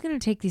 She's going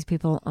to take these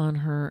people on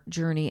her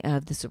journey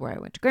of this is where I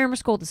went to grammar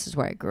school. This is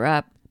where I grew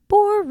up.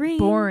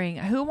 Boring.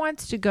 Who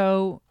wants to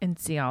go and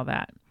see all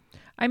that?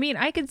 I mean,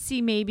 I could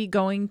see maybe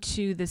going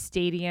to the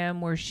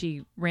stadium where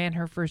she ran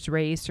her first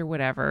race or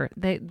whatever.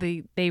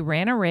 They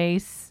ran a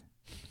race.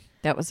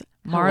 That was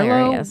Marlo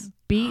hilarious.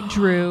 beat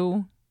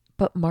Drew.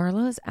 But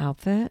Marlo's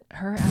outfit,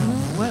 Her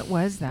what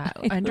was that?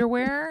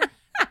 Underwear?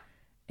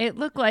 It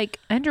looked like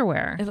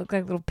underwear. it looked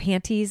like little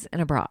panties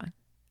and a bra.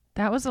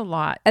 That was a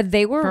lot.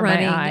 They were for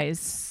running my eyes.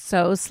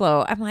 so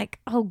slow. I'm like,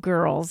 oh,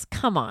 girls,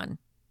 come on.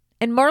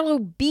 And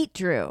Marlo beat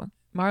Drew.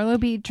 Marlo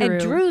beat Drew. And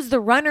Drew's the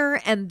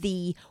runner and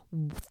the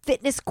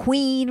fitness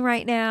queen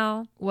right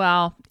now.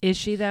 Well, is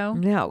she though?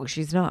 No,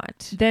 she's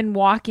not. Then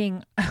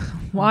walking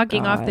off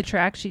God. the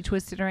track, she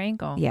twisted her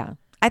ankle. Yeah.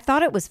 I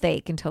thought it was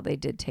fake until they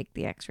did take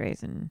the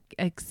x-rays and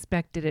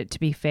Expected it to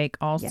be fake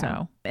also.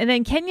 Yeah. And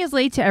then Kenya's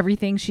late to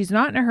everything. She's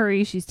not in a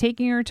hurry. She's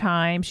taking her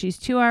time. She's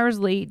 2 hours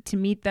late to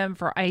meet them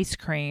for ice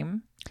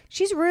cream.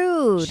 she's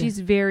rude. She's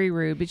very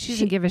rude, but she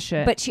doesn't give a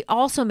shit. But she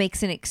also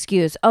makes an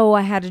excuse. Oh,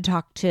 I had to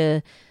talk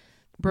to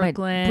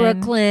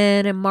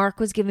Brooklyn, and Mark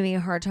was giving me a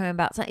hard time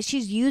about something.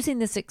 She's using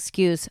this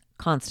excuse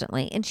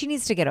constantly, and she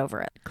needs to get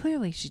over it.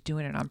 Clearly she's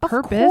doing it on Of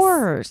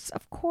purpose.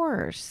 Of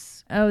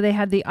course. Oh, they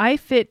had the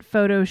iFit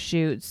photo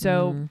shoot.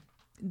 So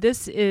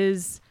this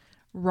is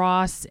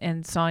Ross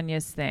and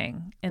Sonya's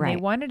thing. And Right.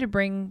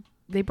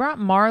 they brought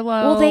Marlo.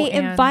 Well, they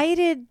and-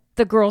 invited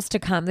the girls to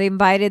come. They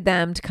invited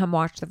them to come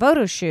watch the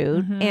photo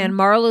shoot, and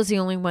Marlo's the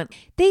only one.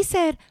 They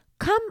said,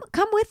 come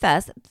with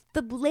us.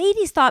 The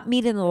ladies thought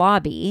meet in the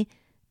lobby,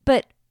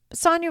 but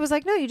Sonya was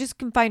like, no, you just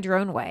can find your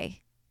own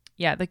way.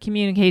 Yeah, the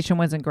communication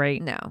wasn't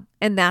great. No.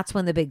 And that's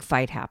when the big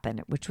fight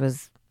happened, which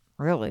was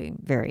really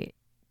very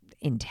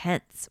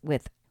intense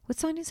with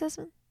Sonya's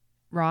husband?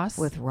 Ross?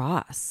 With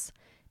Ross.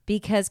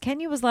 Because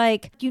Kenya was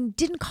like, you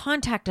didn't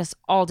contact us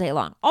all day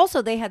long.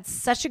 Also, they had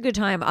such a good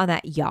time on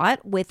that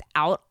yacht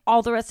without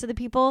all the rest of the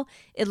people.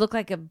 It looked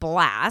like a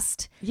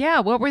blast. Yeah,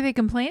 what were they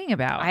complaining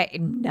about?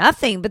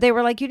 Nothing, but they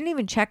were like, you didn't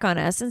even check on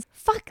us. And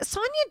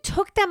Sonya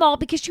took them all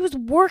because she was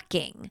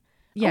working.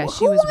 Yeah, Who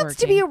she was wants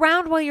to working. be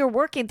around while you're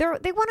working? They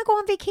want to go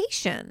on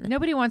vacation.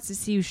 Nobody wants to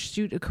see you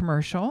shoot a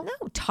commercial.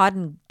 No, Todd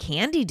and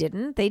Candy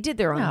didn't. They did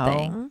their own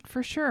thing.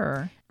 For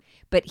sure.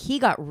 But he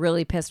got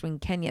really pissed when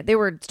they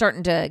were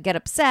starting to get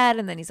upset.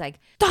 And then he's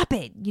like, stop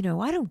it.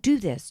 I don't do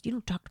this. You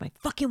don't talk to my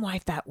fucking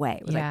wife that way.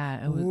 It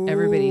was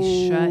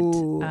everybody shut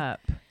 "Ooh."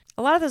 up.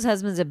 A lot of those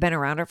husbands have been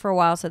around her for a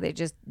while, so they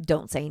just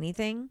don't say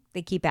anything.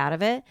 They keep out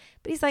of it.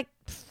 But he's like,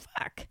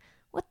 fuck,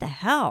 what the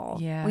hell?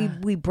 Yeah.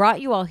 We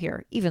brought you all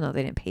here, even though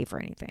they didn't pay for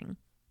anything.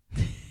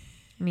 I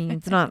mean,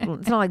 it's not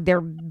like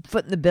they're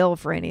footing the bill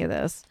for any of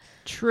this.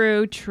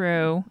 True.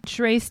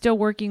 Sheree's still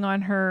working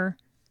on her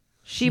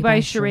She by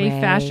Sheree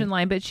fashion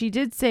line, but she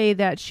did say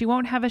that she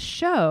won't have a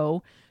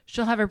show.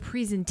 She'll have a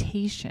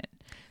presentation.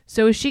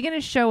 So is she going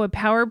to show a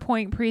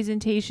PowerPoint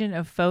presentation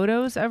of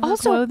photos of her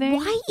clothing?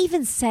 Why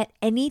even set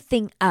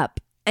anything up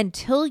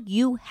until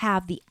you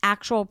have the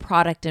actual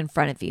product in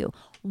front of you?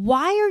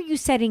 Why are you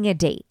setting a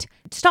date?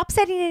 Stop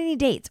setting any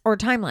dates or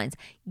timelines.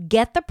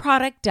 Get the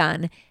product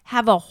done.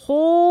 Have a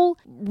whole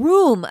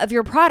room of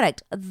your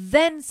product.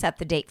 Then set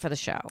the date for the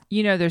show.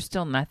 There's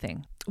still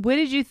nothing. What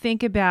did you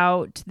think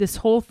about this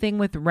whole thing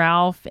with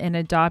Ralph and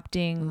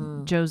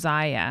adopting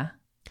Josiah?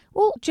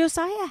 Well,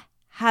 Josiah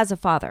has a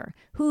father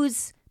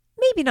who's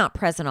maybe not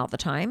present all the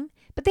time,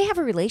 but they have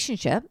a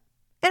relationship.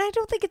 And I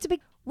don't think it's a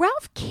big...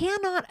 Ralph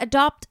cannot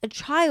adopt a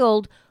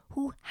child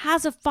who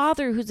has a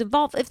father who's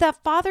involved. If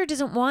that father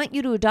doesn't want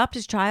you to adopt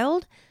his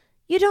child,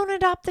 you don't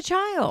adopt the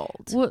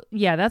child. Well,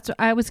 yeah,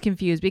 I was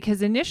confused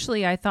because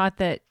initially I thought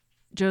that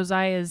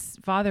Josiah's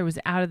father was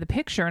out of the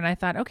picture, and I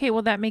thought, okay,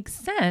 well, that makes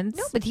sense.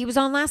 No, but he was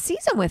on last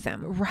season with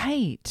him.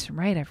 Right.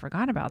 I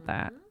forgot about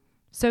that.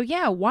 So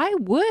yeah, why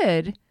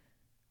would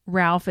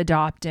Ralph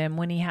adopt him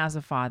when he has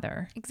a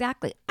father?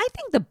 Exactly. I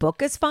think the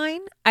book is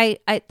fine. I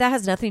that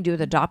has nothing to do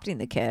with adopting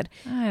the kid.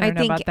 I don't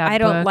know about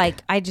that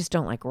book. I just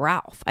don't like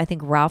Ralph. I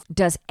think Ralph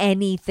does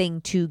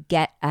anything to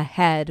get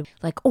ahead.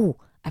 Like, oh,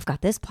 I've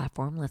got this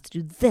platform. Let's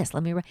do this.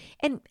 Let me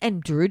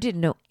and Drew didn't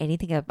know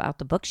anything about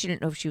the book. She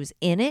didn't know if she was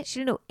in it. She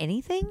didn't know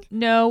anything.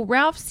 No,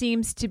 Ralph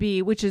seems to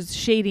be, which is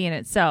shady in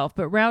itself,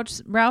 but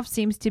Ralph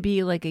seems to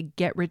be like a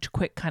get rich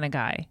quick kind of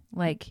guy.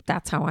 Like,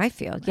 that's how I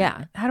feel.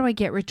 Yeah. How do I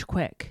get rich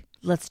quick?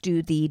 Let's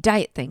do the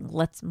diet thing.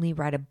 Let me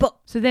write a book.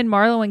 So then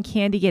Marlo and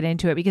Candy get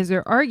into it because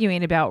they're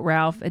arguing about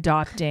Ralph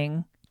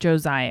adopting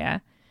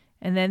Josiah.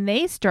 And then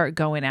they start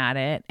going at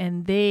it,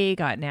 and they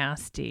got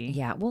nasty.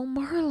 Yeah, well,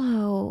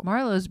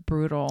 Marlo's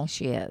brutal.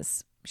 She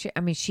is.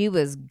 She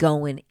was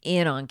going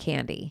in on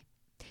Candy.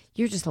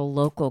 You're just a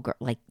local girl.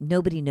 Like,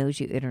 nobody knows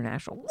you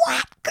international.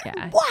 What?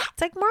 Yeah. What?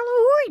 It's like, Marlo,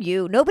 who are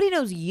you? Nobody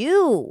knows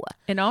you.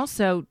 And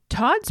also,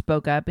 Todd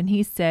spoke up, and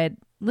he said,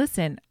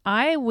 listen,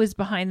 I was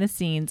behind the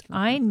scenes.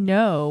 I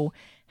know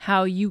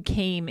how you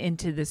came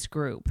into this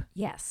group.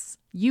 Yes.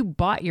 You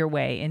bought your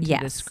way into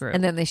this group.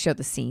 And then they show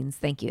the scenes.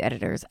 Thank you,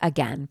 editors.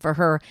 Again, for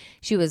her,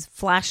 she was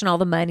flashing all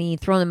the money,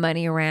 throwing the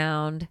money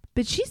around.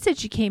 But she said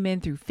she came in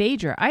through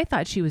Phaedra. I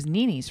thought she was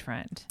Nene's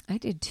friend. I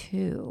did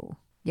too.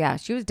 Yeah,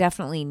 she was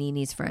definitely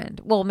Nene's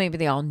friend. Well, maybe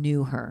they all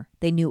knew her.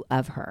 They knew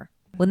of her.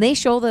 When they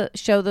show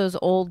those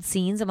old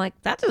scenes, I'm like,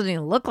 that doesn't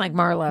even look like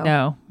Marlo.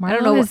 No. Marlo I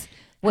don't know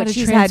what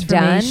she's had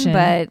done,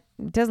 but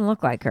it doesn't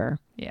look like her.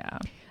 Yeah.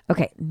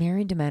 Okay,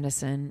 Married to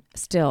Medicine,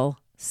 still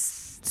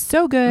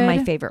so good.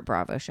 My favorite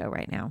Bravo show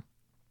right now.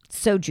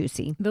 So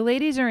juicy. The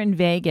ladies are in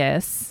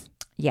Vegas.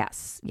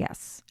 Yes.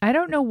 I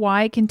don't know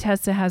why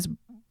Contessa has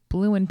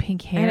blue and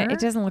pink hair. And it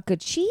doesn't look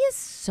good. She is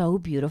so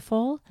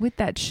beautiful. With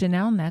that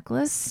Chanel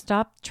necklace.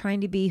 Stop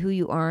trying to be who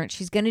you aren't.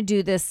 She's going to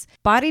do this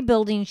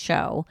bodybuilding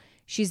show.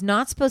 She's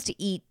not supposed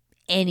to eat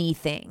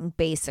anything,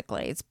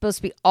 basically. It's supposed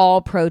to be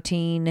all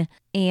protein.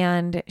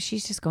 And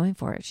she's just going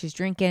for it. She's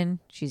drinking.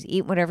 She's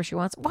eating whatever she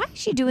wants. Why is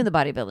she doing the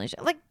bodybuilding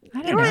show? Like, you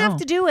don't have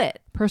to do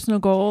it. Personal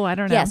goal. I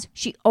don't know. Yes.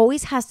 She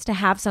always has to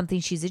have something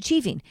she's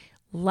achieving.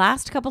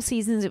 Last couple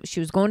seasons, she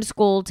was going to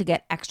school to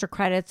get extra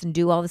credits and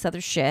do all this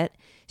other shit.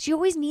 She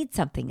always needs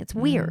something. It's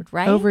weird,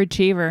 right?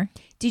 Overachiever.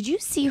 Did you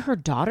see her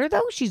daughter,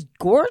 though? She's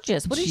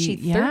gorgeous. What is she,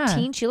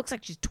 13? She looks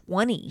like she's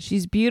 20.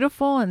 She's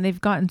beautiful, and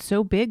they've gotten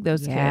so big,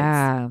 those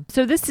kids.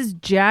 So this is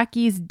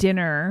Jackie's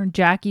dinner,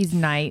 Jackie's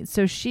night.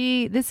 So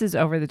this is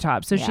over the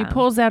top. So she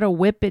pulls out a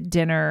whip at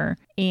dinner,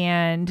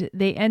 and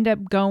they end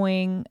up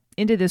going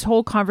into this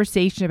whole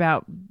conversation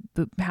about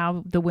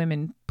how the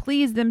women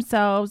please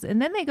themselves. And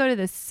then they go to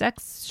this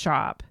sex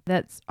shop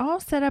that's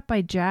all set up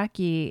by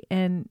Jackie,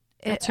 and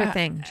that's her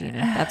thing, Gina.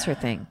 That's her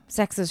thing.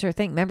 Sex is her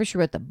thing. Remember, she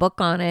wrote the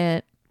book on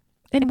it.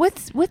 And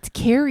what's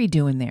Carrie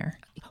doing there?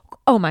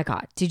 Oh my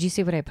God. Did you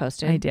see what I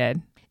posted? I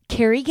did.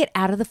 Carrie, get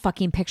out of the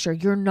fucking picture.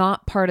 You're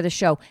not part of the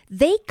show.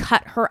 They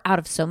cut her out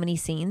of so many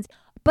scenes.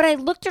 But I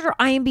looked at her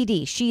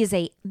IMDb. She is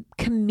a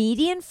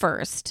comedian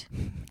first,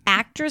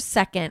 actress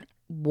second.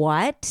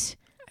 What?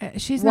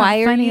 She's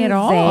not funny at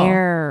all.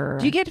 There?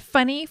 Do you get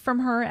funny from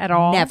her at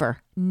all?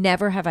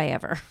 Never have I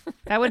ever.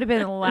 That would have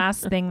been the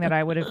last thing that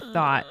I would have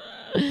thought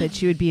that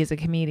she would be as a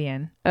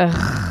comedian. Ugh.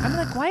 I'm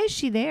like, why is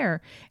she there?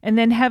 And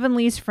then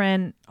Heavenly's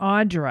friend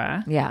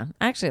Audra. Yeah,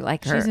 I actually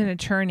like her. She's an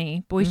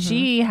attorney. Boy,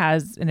 she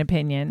has an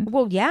opinion.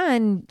 Well, yeah,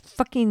 and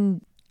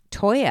fucking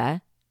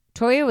Toya.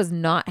 Toya was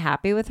not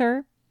happy with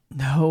her.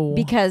 No.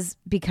 Because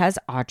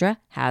Audra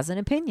has an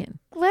opinion.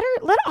 Let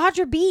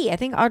Audra be. I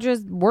think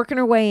Audra's working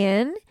her way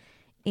in,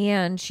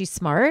 and she's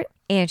smart,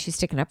 and she's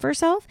sticking up for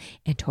herself,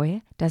 and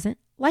Toya doesn't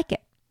like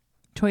it.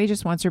 Toya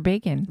just wants her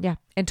bacon. Yeah.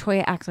 And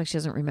Toya acts like she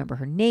doesn't remember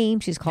her name.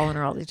 She's calling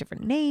her all these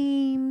different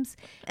names.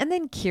 And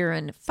then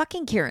Kieran.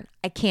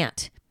 I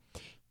can't.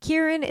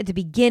 Kieran at the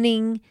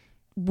beginning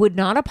would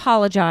not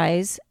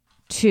apologize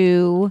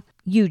to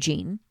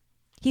Eugene.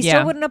 He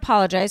still wouldn't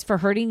apologize for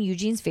hurting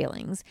Eugene's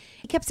feelings.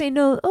 He kept saying,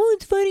 no,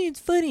 it's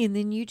funny. And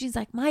then Eugene's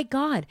like, my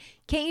God,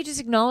 can't you just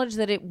acknowledge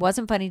that it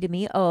wasn't funny to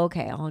me? Oh,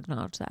 okay, I'll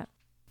acknowledge that.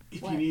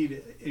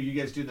 If you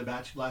guys do the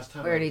batch last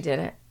time? We already did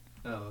it.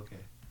 Oh, okay.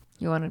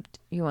 You want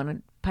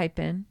to pipe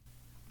in?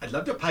 I'd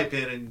love to pipe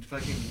in and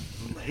fucking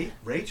hate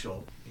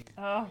Rachel.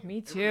 Oh,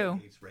 me too.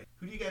 Everybody hates Rachel.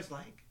 Who do you guys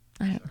like?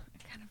 I don't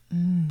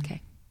know.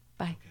 Okay.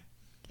 Bye.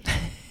 Okay.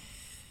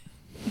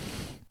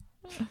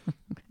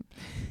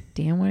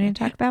 Dan wanted to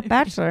talk about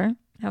Bachelor.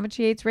 How much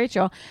he hates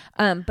Rachel.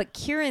 But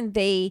Kieran,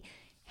 they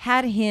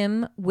had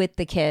him with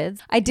the kids.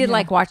 I did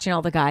like watching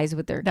all the guys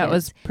with their kids. That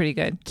was pretty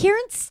good.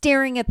 Kieran's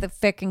staring at the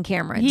frickin'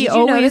 camera. He Did you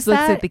always notice looks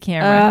that? at the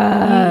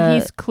camera.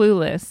 He's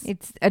clueless.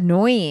 It's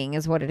annoying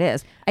is what it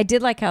is. I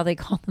did like how they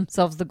call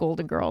themselves the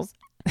Golden Girls.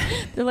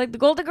 They're like, the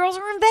Golden Girls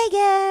are in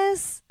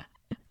Vegas.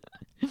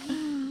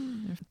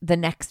 The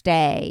next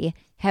day,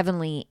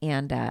 Heavenly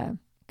and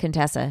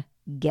Contessa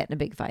get in a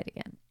big fight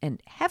again.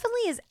 And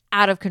Heavenly is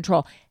out of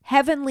control.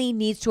 Heavenly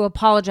needs to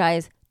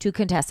apologize to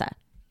Contessa.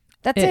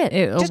 That's it.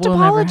 Just will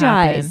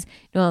apologize.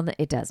 No,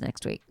 it does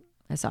next week.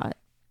 I saw it.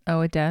 Oh,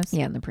 it does?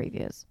 Yeah, in the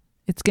previews.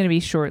 It's going to be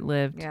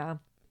short-lived. Yeah.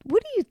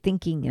 What are you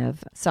thinking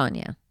of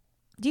Sonia?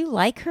 Do you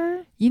like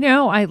her? You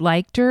know, I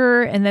liked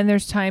her, and then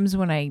there's times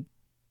when I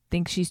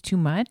think she's too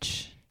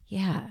much.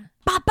 Yeah.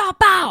 Bow, bow,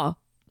 bow.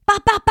 Bow,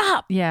 bow,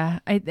 bow. Yeah,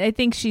 I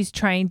think she's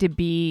trying to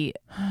be,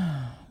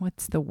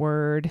 what's the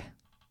word?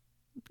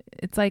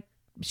 It's like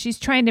she's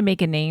trying to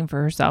make a name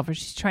for herself, or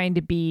she's trying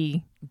to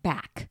be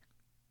back.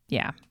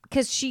 Yeah.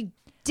 Because she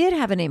did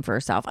have a name for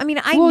herself. I mean,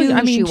 I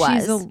knew she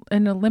was. She's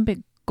an Olympic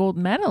gold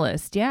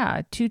medalist.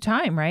 Yeah.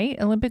 2-time, right?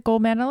 Olympic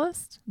gold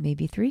medalist?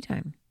 Maybe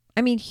 3-time.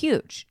 I mean,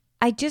 huge.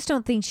 I just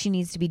don't think she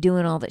needs to be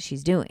doing all that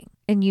she's doing.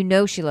 And you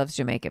know she loves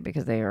Jamaica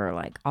because they are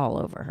like all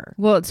over her.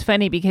 Well, it's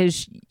funny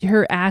because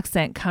her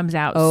accent comes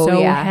out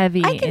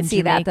heavy. I can see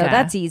Jamaica. That though.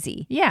 That's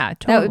easy. Yeah,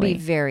 totally. That would be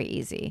very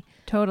easy.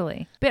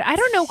 Totally. But I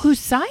don't know whose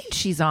side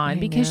she's on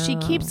because she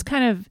keeps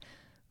kind of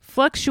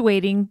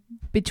fluctuating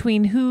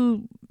between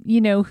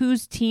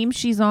whose team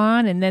she's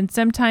on. And then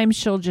sometimes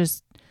she'll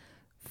just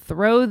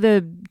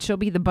she'll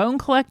be the bone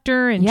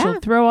collector and she'll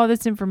throw all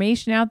this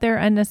information out there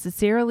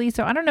unnecessarily.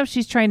 So I don't know if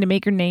she's trying to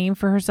make her name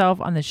for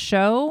herself on the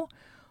show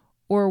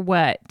or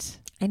what.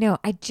 I know.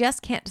 I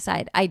just can't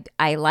decide.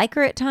 I like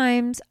her at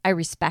times. I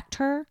respect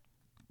her.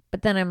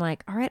 But then I'm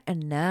like, all right,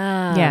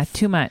 enough. Yeah,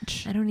 too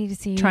much. I don't need to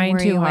see Trying where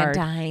too you hard. went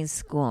to high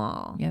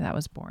school. Yeah, that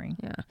was boring.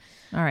 Yeah.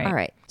 All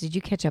right. Did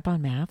you catch up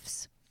on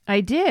MAFS?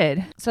 I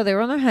did. So they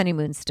were on their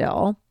honeymoon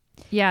still.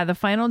 Yeah, the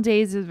final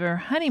days of their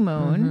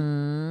honeymoon.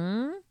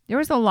 Mm-hmm. There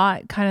was a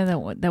lot kind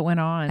of that went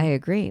on. I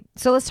agree.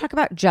 So let's talk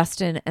about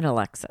Justin and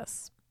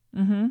Alexis.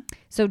 Mm-hmm.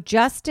 So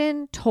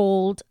Justin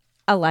told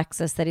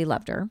Alexis that he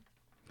loved her.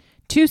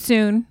 Too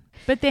soon.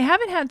 But they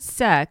haven't had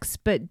sex,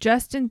 but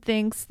Justin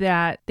thinks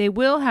that they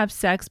will have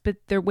sex, but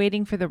they're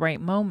waiting for the right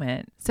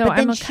moment. So but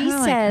then I'm she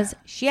says,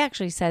 she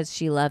actually says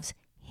she loves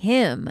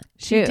him.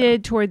 She too.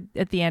 did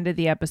at the end of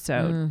the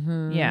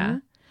episode. Yeah.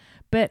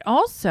 But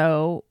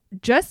also,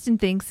 Justin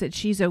thinks that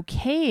she's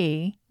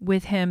okay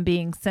with him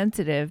being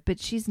sensitive, but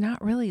she's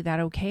not really that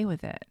okay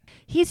with it.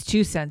 He's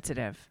too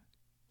sensitive.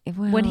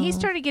 Well, When he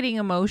started getting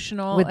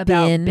emotional with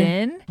about Ben,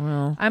 Ben,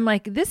 well, I'm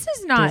like, this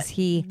is not. does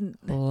he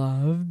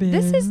love Ben?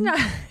 This is not.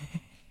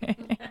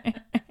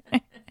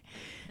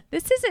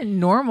 This isn't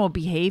normal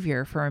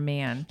behavior for a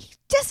man. He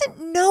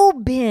doesn't know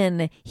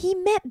Ben. He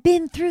met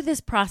Ben through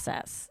this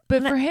process.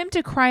 But for him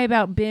to cry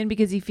about Ben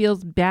because he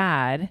feels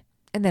bad.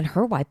 And then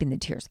her wiping the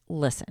tears.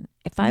 Listen,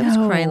 if I was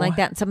crying like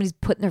that and somebody's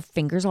putting their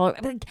fingers all over,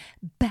 I'd be like,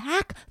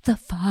 back the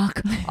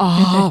fuck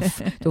off.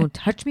 Don't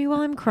touch me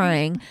while I'm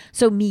crying.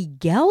 So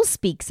Miguel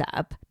speaks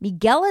up.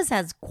 Miguel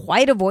has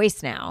quite a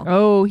voice now.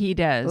 Oh, he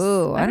does.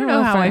 Ooh, I don't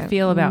know how I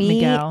feel about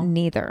Miguel.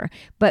 Neither.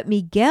 But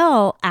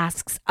Miguel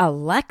asks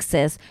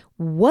Alexis,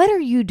 what are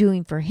you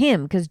doing for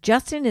him? Because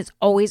Justin is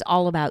always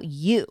all about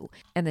you.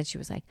 And then she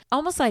was like,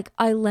 almost like,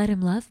 I let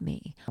him love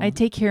me. I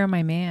take care of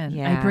my man.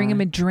 Yeah. I bring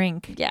him a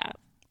drink. Yeah.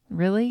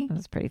 Really? That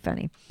was pretty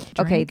funny.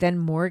 Okay, then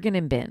Morgan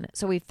and Ben.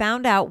 So we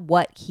found out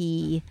what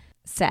he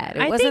said.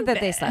 It wasn't that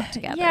they slept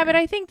together. Yeah, but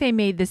I think they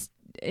made this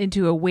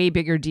into a way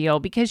bigger deal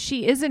because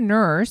she is a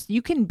nurse.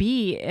 You can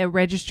be a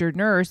registered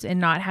nurse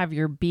and not have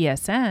your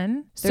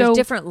BSN. There's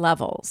different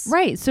levels.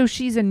 Right. So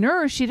she's a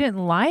nurse. She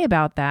didn't lie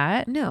about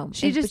that. No.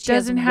 She but just she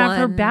has doesn't have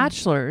her one-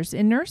 bachelor's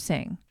in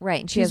nursing. Right.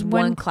 And she has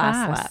one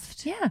class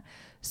left. Yeah.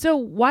 So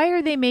why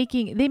are they made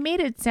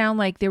it sound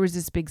like there was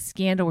this big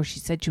scandal where she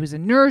said she was a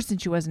nurse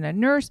and she wasn't a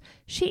nurse.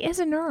 She is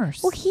a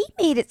nurse. Well, he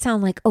made it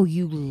sound like, oh,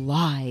 you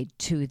lied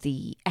to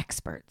the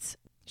experts.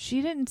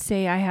 She didn't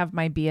say I have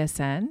my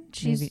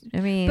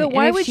BSN. But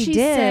why would she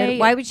say?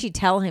 Why would she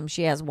tell him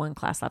she has one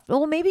class left?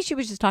 Well, maybe she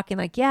was just talking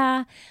like,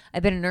 yeah,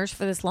 I've been a nurse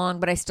for this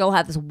long, but I still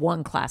have this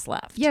one class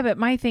left. Yeah, but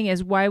my thing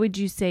is, why would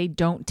you say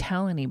don't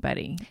tell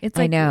anybody? It's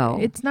like, I know.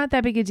 It's not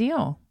that big a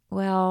deal.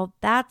 Well,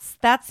 that's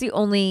the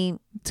only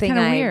thing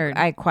weird.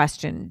 I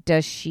question.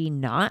 Does she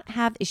not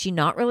have? Is she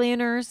not really a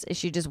nurse? Is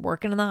she just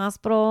working in the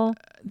hospital?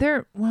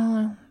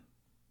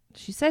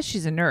 She says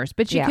she's a nurse,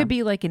 but she could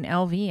be like an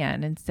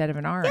LVN instead of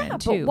an RN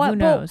too. Who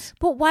knows?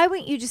 But why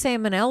wouldn't you just say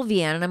I'm an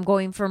LVN and I'm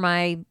going for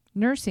my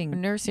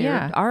nursing or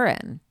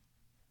RN?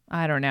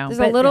 I don't know.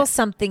 There's a little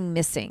something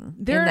missing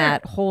in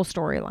that whole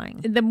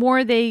storyline. The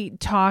more they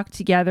talk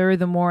together,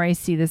 the more I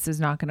see this is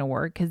not going to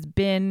work because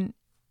Ben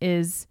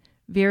is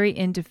very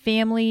into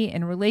family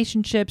and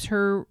relationships.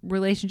 Her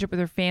relationship with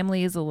her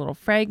family is a little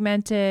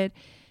fragmented,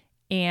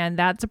 and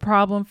that's a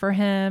problem for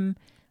him.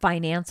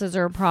 Finances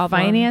are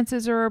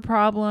a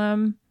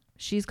problem.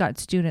 She's got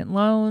student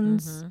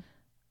loans.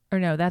 Or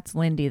no, that's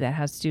Lindy that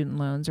has student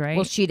loans, right?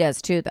 Well, she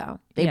does too, though.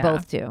 They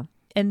both do.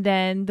 And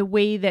then the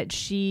way that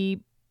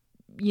she,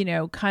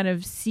 kind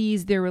of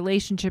sees their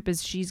relationship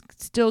is she's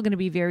still going to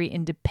be very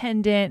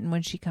independent. And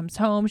when she comes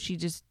home, she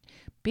just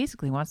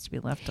basically wants to be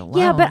left alone.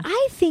 Yeah, but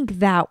I think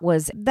that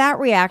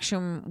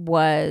reaction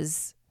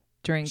was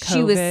during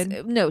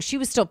COVID. She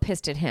was still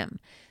pissed at him.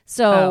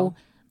 So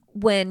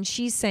when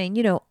she's saying,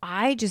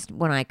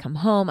 when I come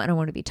home, I don't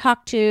want to be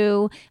talked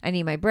to. I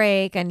need my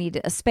break. I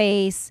need a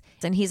space.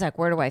 And he's like,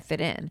 where do I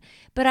fit in?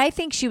 But I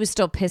think she was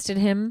still pissed at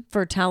him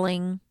for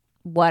telling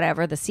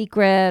whatever the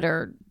secret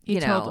or, He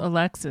told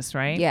Alexis,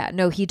 right? Yeah.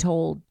 No, he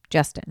told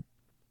Justin.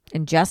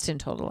 And Justin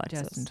told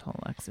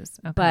Alexis.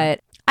 Okay.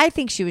 But I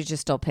think she was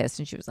just still pissed.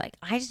 And she was like,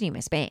 I just need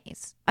my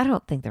space. I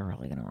don't think they're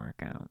really going to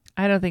work out.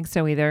 I don't think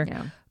so either.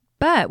 Yeah.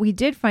 But we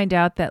did find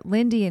out that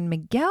Lindy and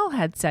Miguel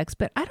had sex,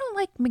 but I don't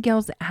like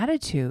Miguel's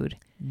attitude.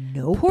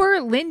 Nope.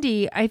 Poor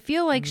Lindy. I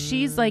feel like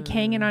she's like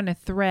hanging on a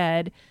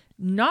thread,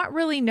 not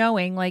really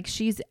knowing, like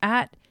she's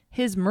at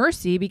his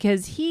mercy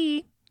because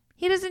he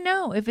doesn't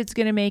know if it's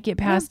going to make it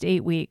past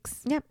 8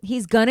 weeks. Yep.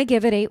 He's going to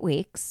give it 8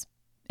 weeks.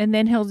 And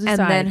then he'll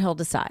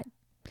decide.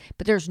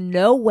 But there's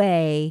no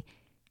way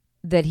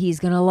that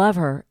he's going to love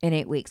her in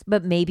 8 weeks,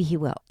 but maybe he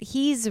will.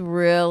 He's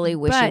really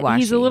wishy-washy. But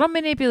he's a little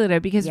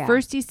manipulative because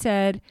first he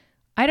said,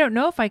 I don't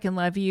know if I can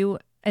love you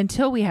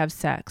until we have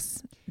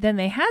sex. Then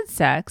they had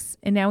sex,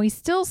 and now he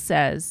still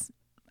says,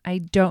 I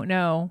don't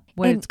know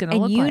what it's going to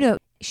look like.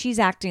 She's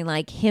acting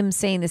like him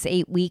saying this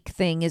 8-week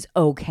thing is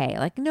okay.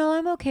 Like, no,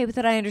 I'm okay with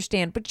it. I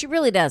understand. But she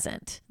really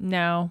doesn't.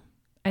 No,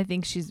 I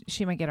think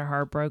she might get her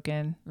heart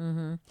broken.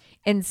 Mm-hmm.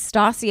 And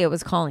Stasia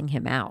was calling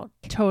him out.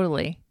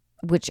 Totally.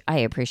 Which I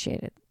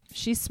appreciated.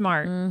 She's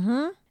smart.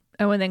 Mm-hmm.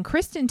 Oh, and then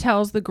Kristen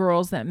tells the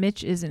girls that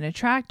Mitch isn't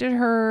attracted to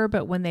her,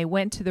 but when they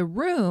went to the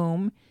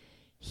room,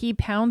 he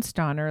pounced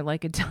on her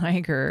like a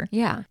tiger.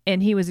 Yeah.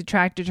 And he was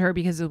attracted to her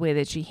because of the way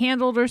that she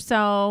handled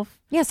herself.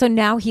 Yeah, so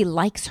now he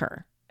likes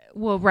her.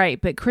 Well, right.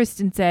 But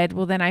Kristen said,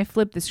 well, then I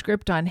flipped the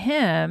script on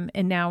him,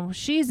 and now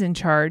she's in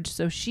charge,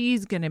 so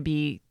she's going to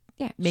be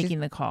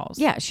making the calls.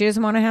 Yeah, she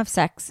doesn't want to have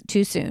sex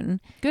too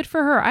soon. Good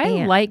for her.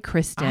 I like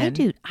Kristen. I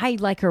do. I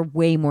like her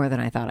way more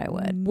than I thought I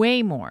would.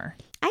 Way more.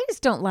 I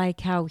just don't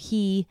like how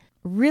he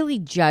really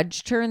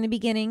judged her in the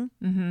beginning.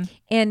 Mm-hmm.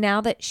 And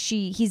now that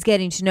he's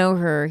getting to know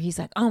her, he's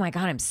like, oh my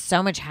God, I'm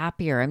so much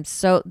happier.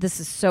 This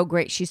is so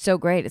great. She's so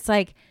great. It's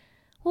like,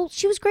 well,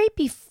 she was great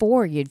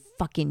before, you'd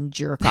fucking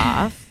jerk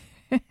off.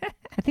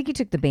 I think he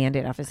took the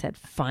Band-Aid off his head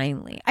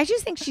finally. I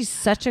just think she's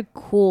such a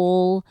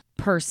cool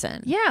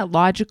person. Yeah,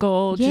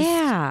 logical.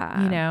 Yeah.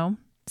 Just, you know.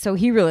 So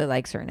he really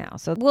likes her now.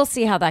 So we'll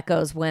see how that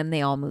goes when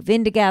they all move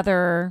in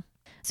together.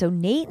 So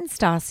Nate and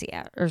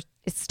Stasia, or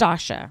it's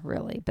Stasha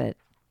really, but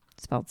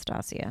it's spelled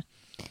Stasia.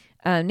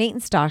 Nate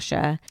and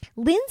Stasha.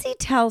 Lindsay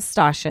tells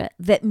Stasha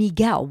that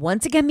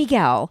once again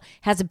Miguel,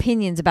 has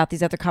opinions about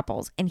these other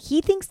couples. And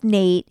he thinks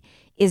Nate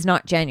is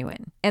not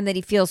genuine and that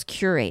he feels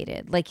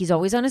curated. Like he's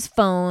always on his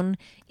phone.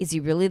 Is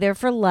he really there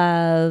for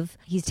love?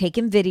 He's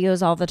taking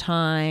videos all the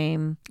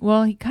time.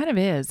 Well, he kind of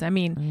is. I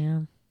mean,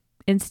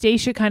 Yeah. and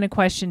Stacia kind of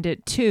questioned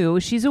it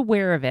too. She's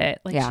aware of it.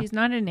 Like Yeah. she's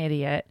not an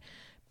idiot.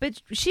 But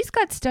she's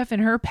got stuff in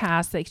her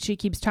past that she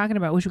keeps talking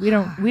about, which we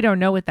don't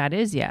know what that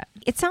is yet.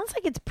 It sounds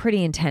like it's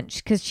pretty intense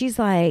because she's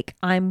like,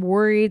 I'm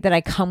worried that I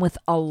come with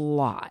a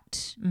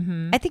lot.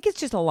 Mm-hmm. I think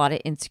it's just a lot of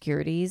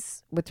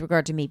insecurities with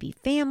regard to maybe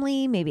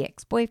family, maybe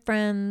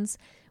ex-boyfriends.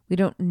 We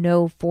don't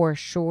know for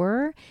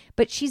sure,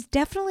 but she's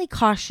definitely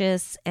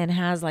cautious and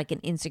has like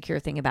an insecure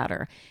thing about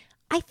her.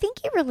 I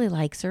think he really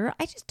likes her.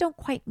 I just don't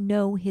quite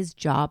know his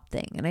job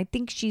thing. And I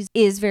think she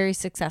is very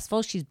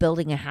successful. She's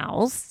building a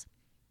house.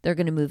 They're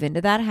going to move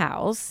into that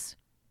house.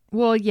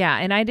 Well, yeah.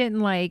 And I didn't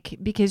like,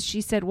 because she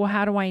said, well,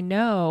 how do I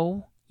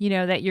know,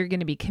 that you're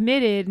going to be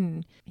committed?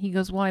 And he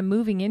goes, well, I'm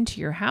moving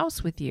into your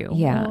house with you.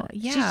 Yeah. Well,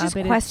 yeah. She's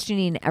just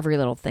questioning every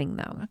little thing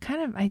though.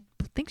 I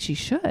think she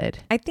should.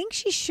 I think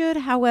she should.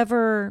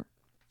 However,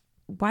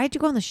 why'd you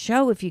go on the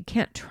show if you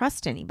can't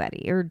trust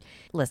anybody? Or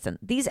listen,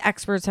 these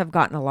experts have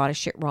gotten a lot of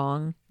shit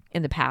wrong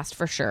in the past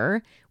for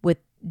sure with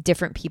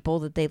different people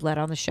that they've let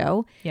on the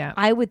show. Yeah.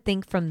 I would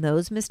think from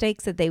those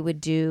mistakes that they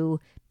would do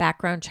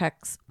background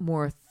checks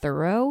more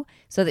thorough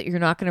so that you're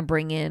not going to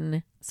bring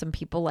in some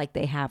people like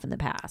they have in the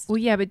past. Well,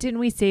 yeah, but didn't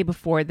we say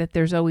before that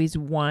there's always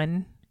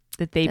one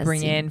that they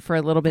bring in for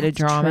a little bit of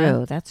drama?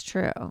 True. That's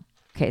true.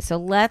 Okay, so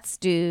let's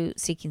do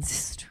Seeking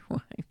Sister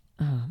Wife.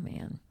 Oh,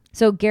 man.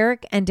 So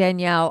Garrick and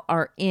Danielle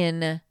are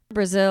in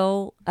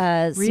Brazil.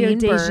 Rio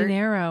de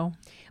Janeiro.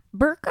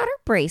 Bert got her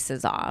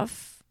braces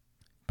off.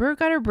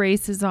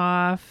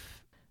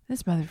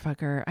 This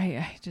motherfucker,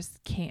 I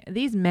just can't.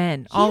 These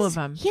men, all of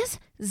them. He has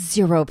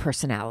zero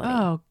personality.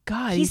 Oh,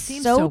 God. He's he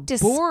seems so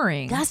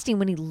boring. disgusting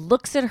when he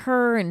looks at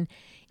her and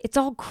it's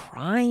all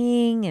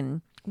crying.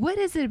 And what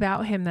is it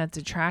about him that's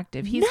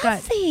attractive?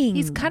 Nothing.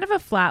 He's kind of a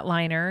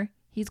flatliner.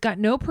 He's got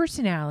no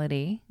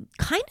personality.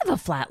 Kind of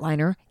a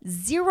flatliner.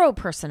 Zero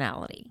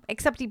personality.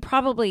 Except he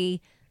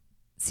probably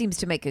seems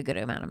to make a good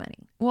amount of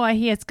money. Well,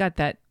 he has got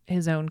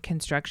his own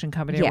construction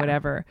company or Yeah.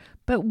 whatever.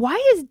 But why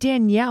is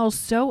Danielle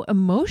so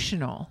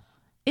emotional?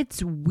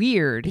 It's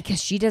weird.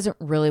 Because she doesn't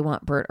really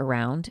want Bert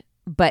around,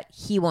 but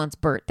he wants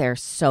Bert there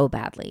so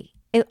badly.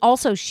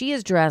 Also, she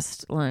is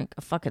dressed like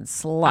a fucking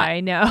slut. I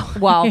know.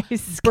 While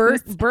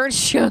Bert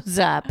shows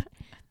up.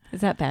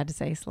 Is that bad to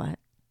say, slut?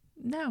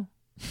 No.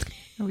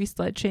 Are we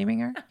slut shaming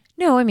her?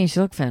 No, I mean, she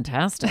looked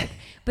fantastic.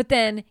 But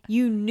then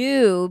you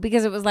knew,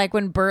 because it was like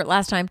when Bert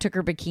last time took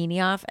her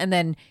bikini off and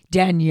then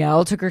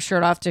Danielle took her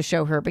shirt off to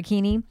show her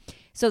bikini.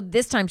 So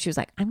this time she was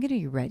like, I'm going to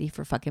be ready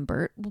for fucking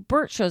Bert. Well,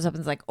 Bert shows up in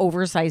this like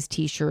oversized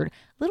t-shirt, a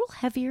little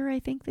heavier, I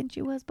think, than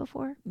she was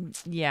before.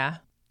 Yeah.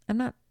 I'm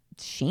not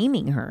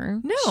shaming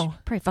her. No. She's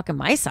probably fucking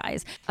my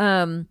size.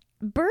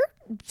 Bert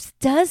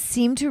does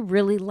seem to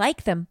really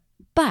like them,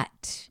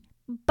 but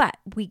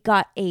we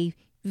got a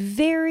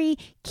very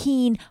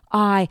keen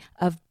eye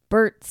of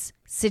Bert's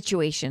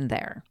situation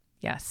there.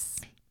 Yes.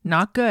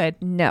 Not good.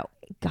 No.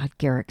 God,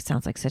 Garrick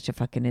sounds like such a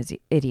fucking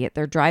idiot.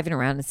 They're driving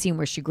around and seeing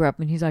where she grew up,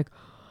 and he's like,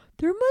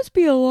 there must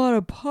be a lot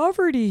of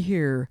poverty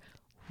here.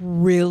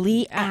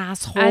 Really,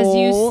 asshole? As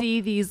you see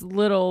these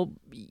little,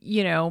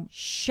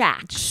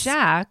 shacks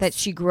shacks that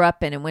she grew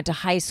up in and went to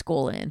high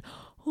school in.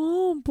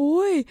 Oh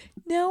boy,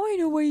 now I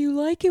know why you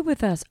like it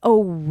with us.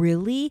 Oh,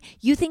 really?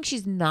 You think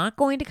she's not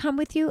going to come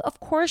with you? Of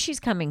course she's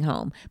coming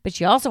home, but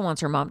she also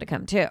wants her mom to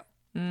come too.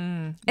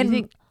 And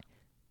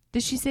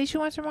did she say she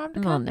wants her mom to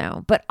come? Well,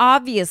 no, but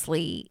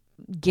obviously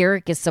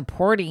Garrick is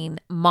supporting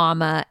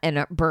Mama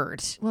and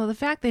Bert. Well, the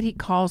fact that he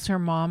calls her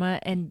Mama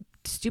and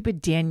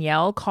stupid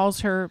Danielle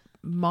calls her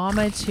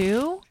Mama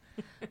too?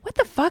 What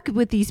the fuck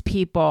with these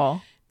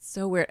people?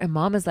 So weird. And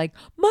Mama's like,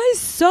 my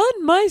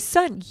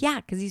son.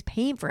 Yeah, because he's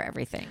paying for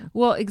everything.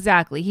 Well,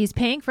 exactly. He's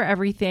paying for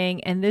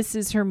everything, and this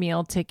is her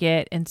meal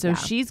ticket. And so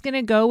she's going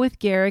to go with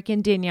Garrick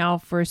and Danielle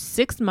for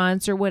 6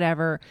 months or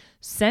whatever,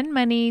 send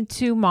money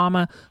to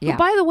Mama. Yeah. Who,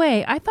 by the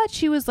way, I thought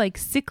she was like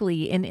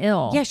sickly and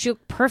ill. Yeah, she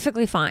looked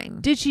perfectly fine.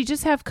 Did she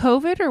just have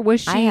COVID or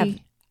was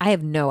she? I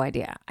have no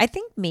idea. I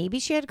think maybe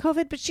she had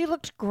COVID, but she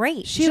looked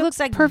great. She looks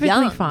like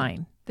perfectly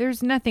fine.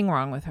 There's nothing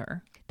wrong with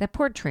her. That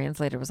poor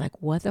translator was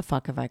like, what the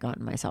fuck have I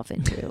gotten myself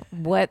into?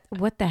 What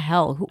the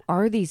hell? Who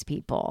are these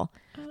people?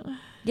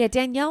 Yeah,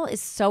 Danielle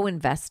is so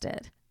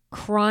invested.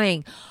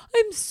 crying.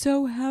 I'm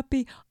so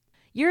happy.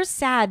 You're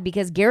sad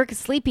because Garrick is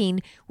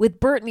sleeping with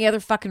Bert in the other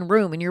fucking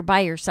room and you're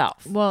by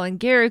yourself. Well, and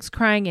Garrick's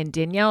crying and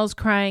Danielle's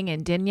crying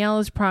and Danielle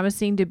is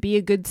promising to be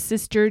a good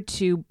sister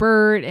to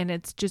Bert, and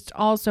it's just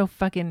all so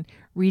fucking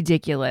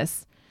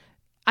ridiculous.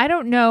 I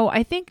don't know.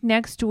 I think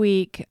next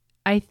week,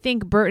 I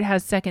think Bert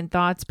has second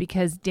thoughts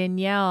because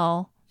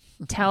Danielle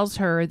tells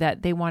her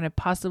that they want to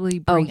possibly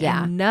bring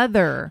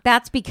another.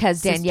 That's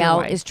because Danielle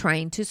wife. is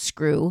trying to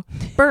screw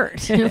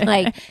Bert.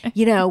 Like,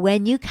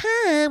 when you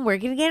come, we're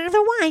going to get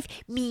another wife.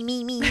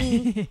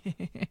 Me.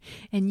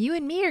 And you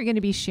and me are going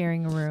to be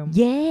sharing a room.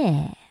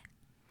 Yeah.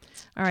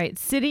 All right.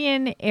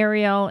 Sidian,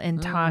 Ariel,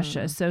 and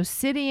Tasha. So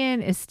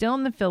Sidian is still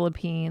in the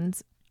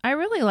Philippines. I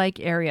really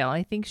like Ariel.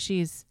 I think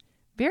she's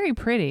very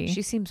pretty.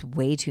 She seems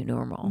way too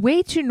normal.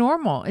 Way too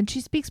normal. And she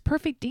speaks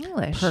perfect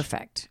English.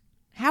 Perfect.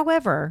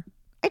 However,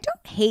 I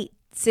don't hate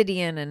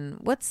Sidian and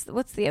what's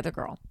the other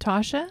girl?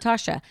 Tasha?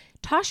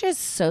 Tasha is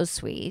so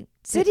sweet.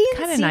 Sidian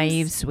kind of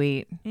naive,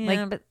 sweet.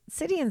 Yeah, but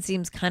Sidian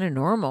seems kind of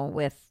normal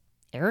with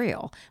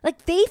Ariel.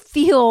 Like they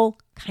feel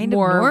kind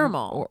More of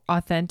normal, or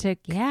authentic.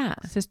 Yeah,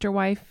 sister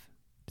wife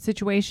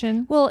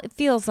situation. Well, it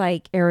feels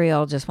like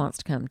Ariel just wants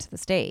to come to the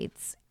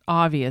States,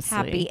 obviously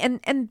happy,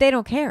 and they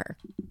don't care.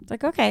 It's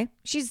like, okay,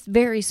 she's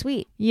very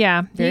sweet.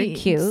 Yeah, very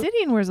cute.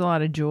 Sidian wears a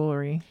lot of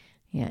jewelry.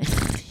 Yeah.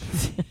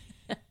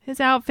 His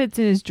outfits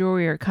and his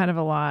jewelry are kind of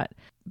a lot.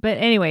 But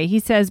anyway, he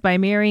says by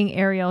marrying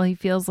Ariel, he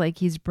feels like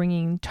he's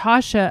bringing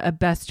Tasha a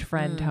best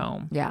friend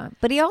home. Yeah.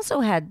 But he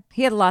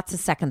had lots of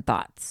second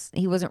thoughts.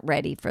 He wasn't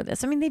ready for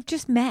this. I mean, they've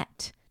just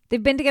met.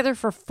 They've been together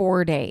for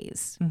 4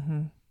 days.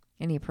 Mm-hmm.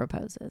 And he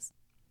proposes.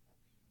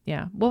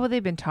 Yeah. Well,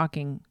 they've been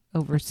talking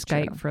over That's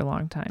Skype true. for a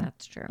long time.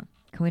 That's true.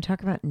 Can we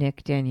talk about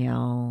Nick,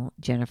 Danielle,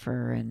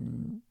 Jennifer,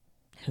 and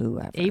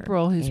whoever?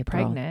 April, who's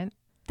pregnant.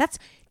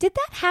 Did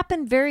that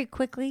happen very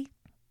quickly?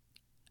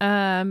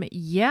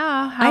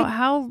 Yeah.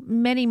 How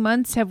many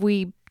months have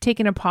we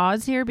taken a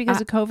pause here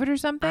because of COVID or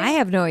something? I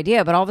have no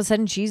idea, but all of a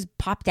sudden she's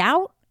popped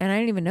out and I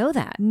didn't even know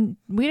that.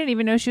 We didn't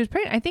even know she was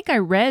pregnant. I think I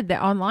read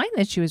that online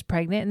that she was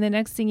pregnant, and the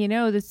next thing you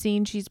know, the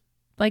scene she's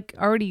like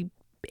already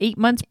 8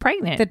 months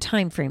pregnant. The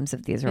time frames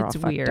of these are all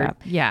weird. fucked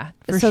up. Yeah.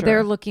 So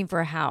they're looking for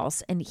a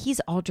house and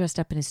he's all dressed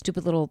up in his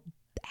stupid little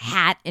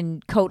hat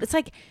and coat. It's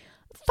like,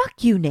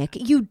 fuck you, Nick.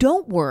 You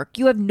don't work.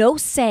 You have no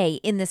say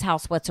in this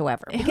house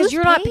whatsoever because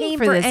you're not paying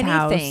for this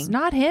anything. House?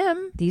 Not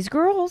him. These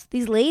girls,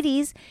 these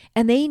ladies,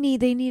 and they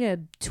need a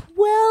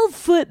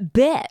 12-foot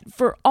bed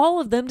for all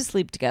of them to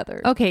sleep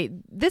together. Okay,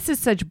 this is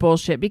such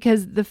bullshit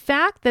because the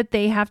fact that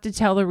they have to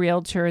tell the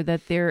realtor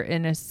that they're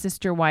in a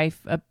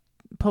sister-wife, a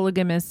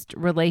polygamist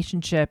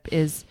relationship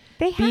is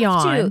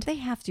beyond. They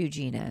have to,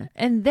 Gina.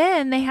 And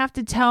then they have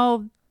to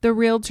tell the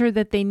realtor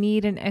that they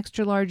need an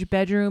extra large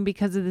bedroom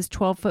because of this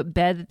 12-foot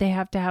bed that they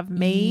have to have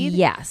made.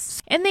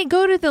 Yes. And they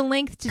go to the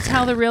length to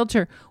tell the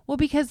realtor, well,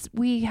 because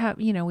we have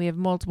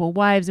multiple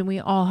wives and we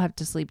all have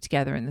to sleep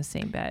together in the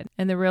same bed.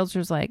 And the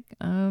realtor's like,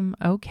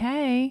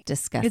 okay.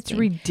 Disgusting. It's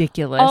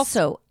ridiculous.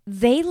 Also,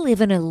 they live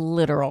in a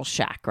literal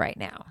shack right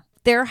now.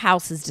 Their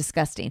house is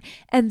disgusting.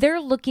 And they're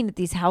looking at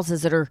these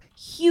houses that are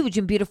huge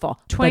and beautiful.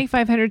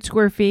 2,500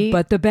 square feet.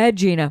 But the bed,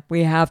 Gina,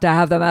 we have to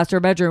have the master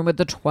bedroom with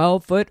the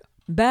 12-foot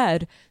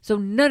bed. So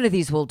none of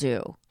these will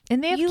do.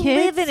 And they have you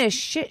kids. live in a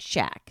shit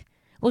shack.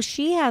 Well,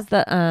 she has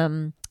the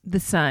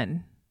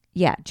son.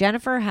 Yeah,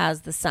 Jennifer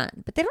has the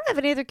son, but they don't have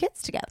any other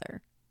kids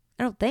together.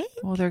 I don't think.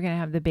 Well, they're going to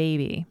have the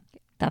baby.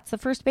 That's the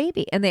first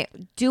baby. And they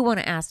do want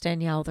to ask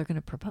Danielle, they're going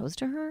to propose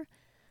to her.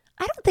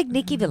 I don't think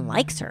Nick even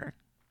likes her.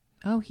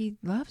 Oh, he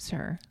loves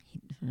her.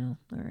 Oh,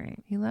 all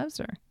right. He loves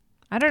her.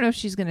 I don't know if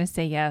she's going to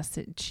say yes.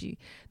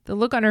 The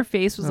look on her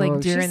face was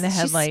like deer in the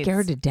headlights. She's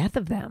scared to death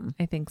of them.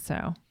 I think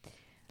so.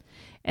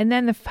 And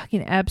then the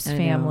fucking Epps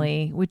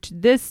family, which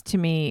this to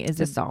me is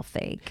just all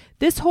fake.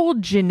 This whole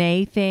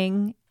Janae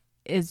thing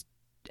is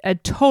a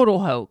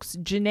total hoax.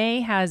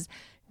 Janae has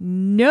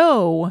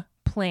no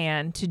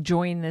plan to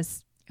join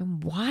this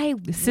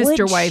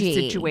sister wife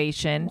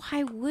situation.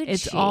 Why would she?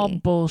 It's all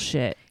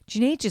bullshit.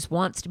 Janae just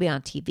wants to be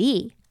on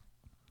TV.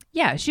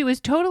 Yeah, she was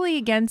totally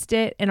against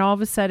it. And all of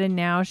a sudden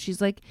now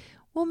she's like,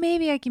 well,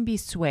 maybe I can be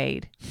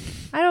swayed.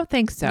 I don't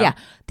think so. Yeah.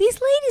 These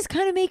ladies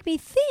kind of make me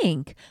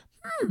think,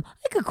 I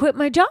could quit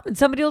my job and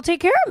somebody will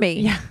take care of me.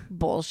 Yeah.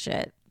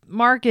 Bullshit.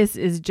 Marcus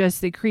is just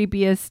the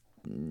creepiest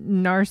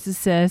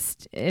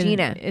narcissist.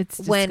 Gina, it's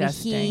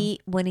disgusting.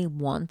 when he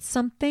wants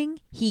something,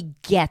 he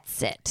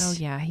gets it. Oh,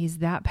 yeah. He's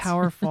that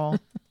powerful.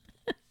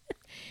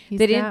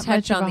 They didn't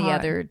touch on the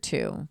other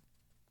two.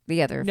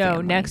 The other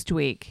family. Next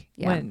week.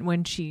 Yeah.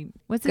 When she,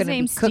 what's his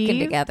name, be Steve? Cooking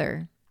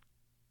together.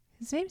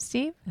 His name's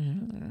Steve?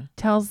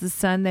 Tells the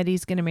son that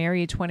he's going to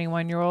marry a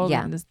 21-year-old.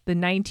 Yeah. And the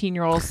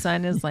 19-year-old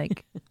son is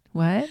like,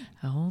 what?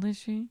 How old is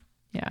she?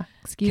 Yeah.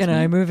 Excuse me. Can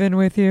I move in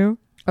with you?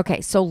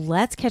 Okay, so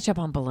let's catch up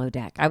on Below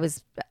Deck. I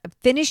was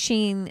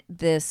finishing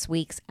this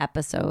week's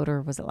episode,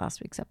 or was it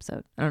last week's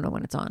episode? I don't know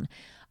when it's on.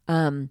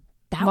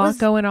 That was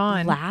going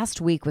on.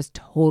 Last week was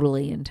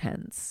totally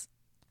intense.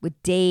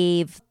 With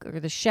Dave, or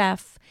the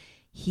chef,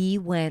 he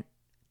went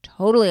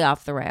totally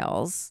off the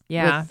rails.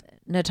 Yeah. With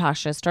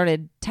Natasha,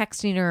 started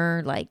texting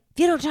her like, if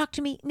you don't talk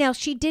to me. Now,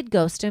 she did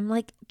ghost him.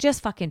 Like,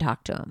 just fucking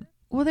talk to him.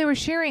 Well, they were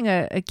sharing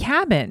a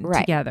cabin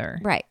together.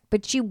 Right.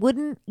 But she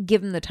wouldn't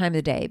give him the time of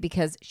the day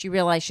because she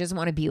realized she doesn't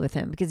want to be with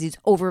him because he's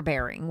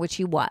overbearing, which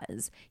he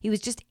was. He was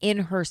just in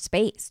her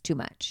space too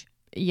much.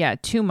 Yeah,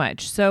 too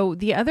much. So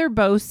the other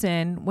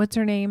bosun, what's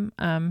her name?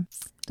 The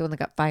one that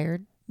got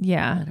fired.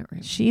 Yeah, I don't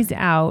remember. she's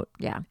out.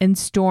 Yeah. And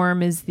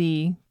Storm is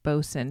the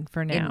bosun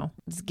for now.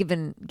 It's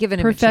given him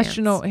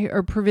Professional a chance.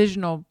 or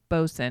provisional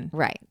bosun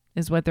Right.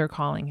 is what they're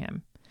calling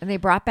him. And they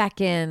brought back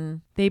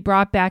in. They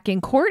brought back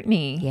in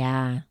Courtney.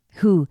 Yeah.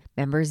 Who?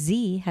 Remember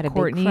Z had a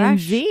Courtney big crush and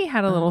Z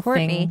had a on little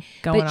Courtney, thing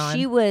going but on.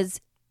 she was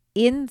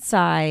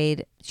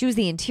inside. She was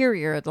the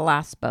interior of the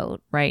last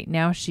boat. Right.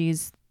 Now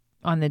she's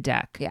on the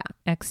deck. Yeah.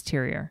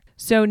 Exterior.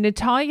 So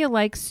Natalia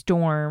likes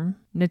Storm.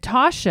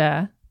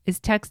 Natasha is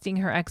texting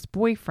her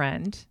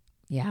ex-boyfriend.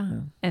 Yeah.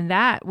 And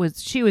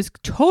she was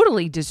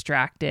totally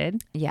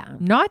distracted, Yeah.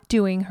 not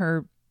doing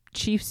her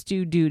chief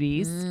stew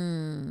duties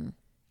Mm.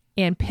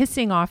 and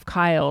pissing off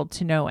Kyle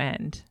to no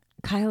end.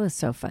 Kyle is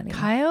so funny.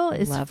 Kyle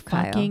is Love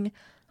Kyle. fucking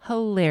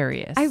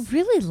hilarious. I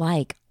really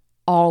like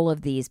all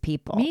of these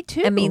people. Me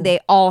too. I mean, they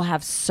all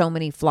have so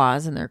many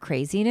flaws in their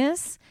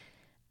craziness.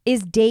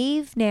 Is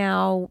Dave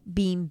now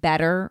being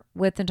better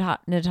with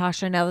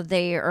Natasha now that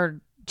they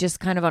are just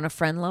kind of on a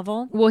friend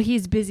level? Well,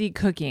 he's busy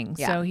cooking.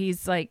 Yeah. So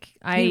he's like,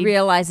 He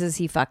realizes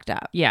he fucked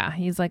up. yeah,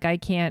 he's like,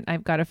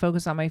 I've got to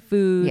focus on my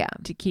food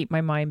to keep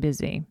my mind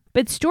busy.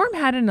 But Storm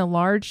had an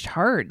enlarged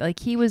heart. Like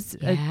he was,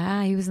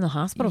 He was in the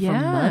hospital for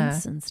Yeah.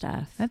 months and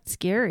stuff. that's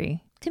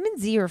scary. Tim and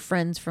Z are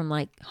friends from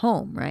like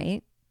home,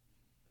 right?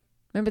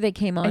 Remember they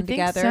came on I think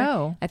together?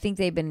 so. I think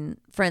they've been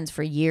friends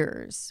for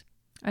years.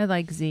 I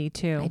like Z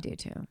too. I do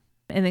too.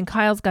 And then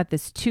Kyle's got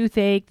this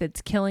toothache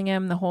that's killing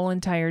him the whole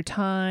entire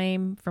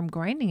time from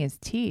grinding his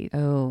teeth.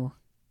 Oh,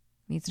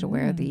 needs to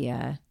wear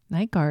the,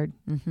 Night guard.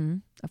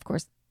 of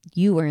course,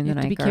 you were in You the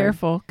have to night be guard.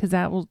 careful because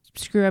that will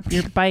screw up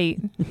your bite.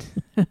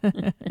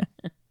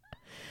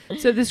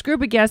 So this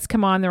group of guests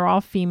come on. They're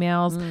all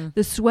females.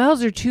 The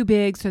swells are too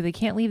big, so they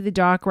can't leave the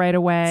dock right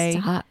away.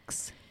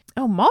 Sucks.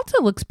 Oh, Malta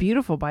looks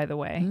beautiful, by the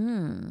way.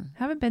 Mm.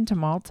 Haven't been to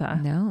Malta.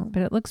 No.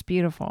 But it looks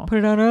beautiful. Put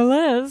it on our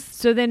list.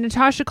 So then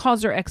Natasha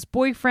calls her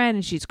ex-boyfriend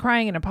and she's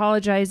crying and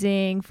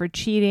apologizing for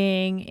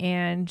cheating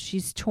and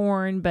she's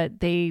torn,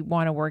 but they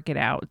want to work it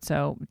out.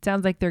 So it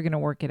sounds like they're going to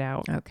work it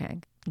out. Okay.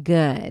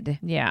 Good.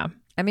 Yeah.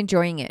 I'm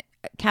enjoying it.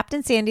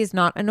 Captain Sandy is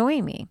not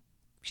annoying me.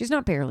 She's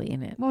not barely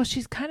in it. Well,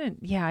 she's kind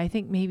of, I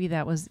think maybe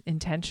that was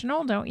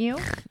intentional, don't you?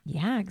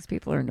 Yeah, because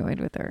people are annoyed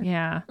with her.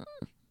 Yeah.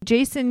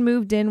 Jason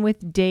moved in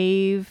with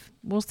Dave.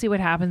 We'll see what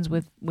happens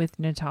with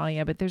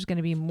Natalia, but there's going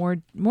to be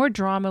more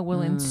drama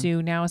will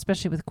ensue now,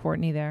 especially with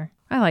Courtney there.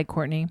 I like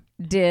Courtney.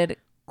 Did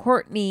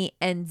Courtney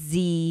and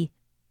Z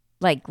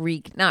like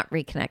not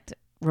reconnect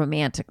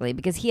romantically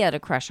because he had a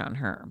crush on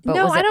her? But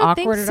No, was it I don't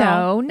think awkward at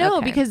all? so. No,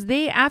 Okay. because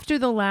they, after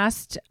the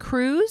last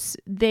cruise,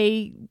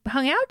 they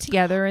hung out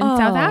together in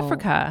South Oh.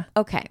 Africa.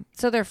 Okay,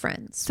 so they're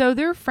friends, So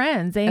they're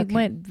friends. They Okay.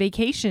 went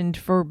vacationed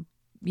for,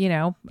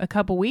 a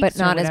couple weeks. but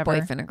not or as whatever.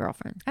 boyfriend and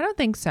girlfriend. I don't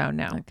think so,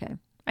 no. Okay.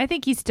 I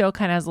think he still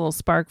kind of has a little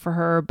spark for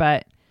her,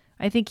 but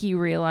I think he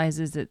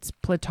realizes it's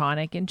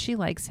platonic and she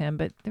likes him,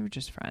 but they're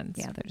just friends.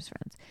 Yeah, they're just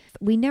friends.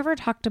 We never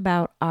talked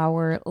about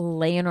our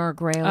Leonor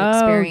Grail Oh,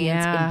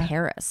 experience yeah. in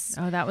Paris.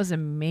 Oh, that was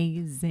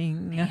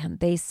amazing. Man,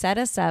 they set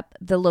us up.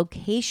 The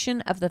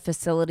location of the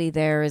facility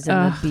there is in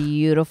the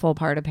beautiful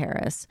part of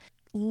Paris.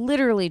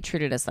 Literally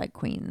treated us like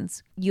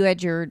queens. You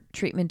had your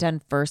treatment done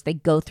first. They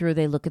go through,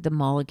 they look at the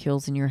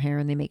molecules in your hair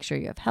and they make sure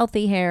you have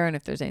healthy hair and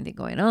if there's anything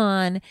going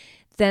on.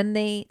 Then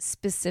they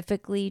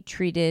specifically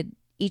treated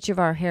each of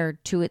our hair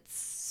to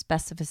its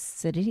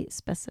specificity.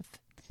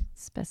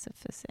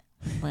 Specificity?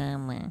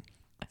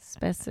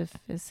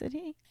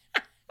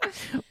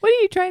 What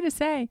are you trying to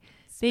say?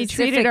 They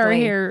treated our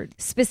Specifically. hair.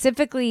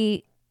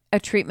 Specifically a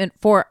treatment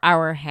for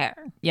our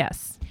hair.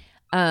 Yes.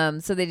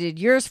 So they did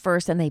yours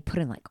first and they put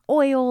in like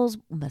oils,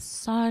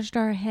 massaged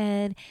our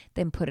head,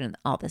 then put in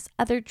all this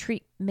other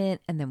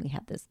treatment. And then we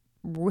had this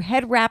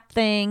head wrap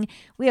thing.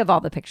 We have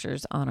all the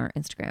pictures on our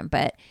Instagram,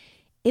 but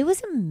it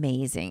was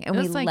amazing. And It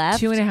we was like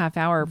left 2.5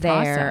 hour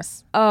there.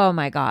 process. Oh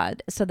my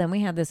God. So then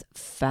we had this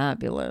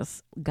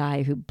fabulous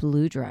guy who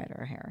blew dried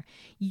our hair.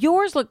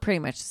 Yours looked pretty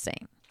much the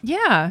same.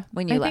 Yeah.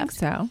 When you I left.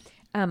 think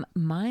so.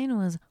 Mine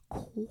was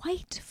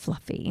quite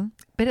fluffy.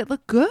 But it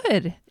looked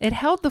good. It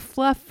held the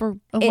fluff for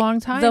a long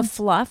time. The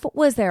fluff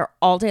was there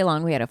all day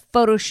long. We had a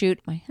photo shoot.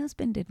 My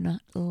husband did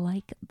not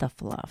like the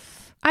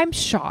fluff. I'm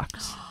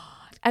shocked.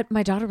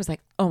 My daughter was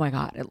like, oh my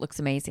God, it looks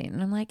amazing.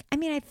 And I'm like, I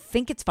mean, I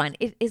think it's fun.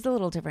 It is a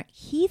little different.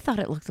 He thought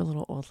it looked a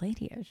little old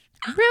ladyish.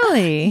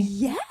 Really?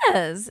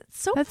 Yes. It's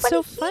so That's funny.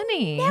 so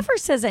funny. He never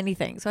says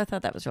anything. So I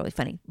thought that was really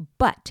funny.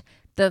 But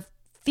the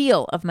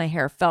feel of my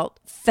hair felt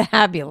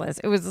fabulous.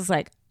 It was just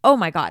like, oh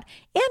my God.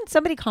 And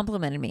somebody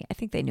complimented me. I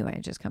think they knew I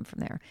had just come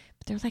from there.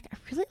 But they were like, I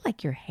really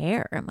like your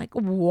hair. I'm like,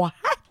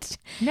 what?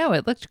 No,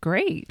 it looked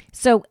great.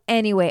 So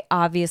anyway,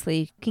 obviously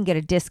you can get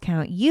a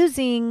discount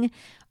using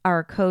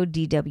our code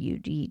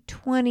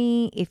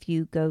DWD20 if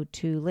you go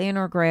to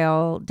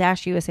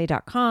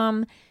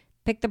LeonoreGrail-USA.com.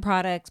 Pick the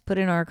products, put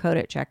in our code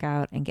at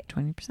checkout, and get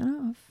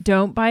 20% off.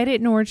 Don't buy it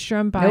at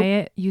Nordstrom. Buy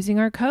it using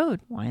our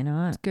code. Why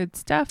not? It's good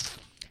stuff.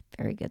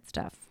 Very good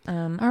stuff.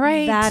 All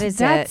right. That's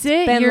it. It's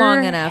been You're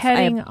long enough.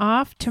 Heading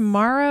off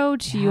tomorrow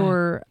to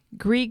your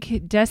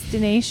Greek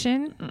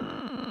destination.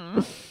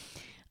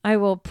 I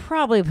will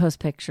probably post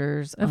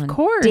pictures of on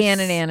course. Dan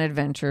and Ann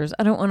Adventures.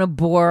 I don't want to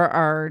bore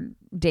our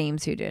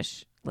Dames Who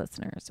Dish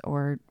listeners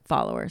or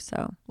followers.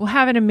 So we'll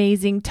have an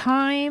amazing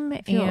time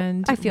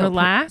and I feel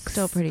relax.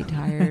 Still pretty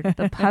tired.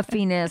 The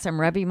puffiness. I'm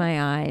rubbing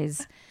my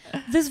eyes.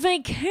 This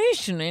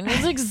vacationing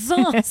is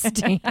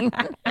exhausting.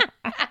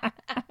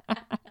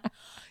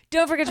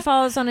 Don't forget to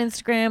follow us on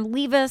Instagram.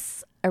 Leave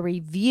us a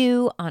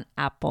review on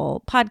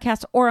Apple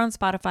Podcasts or on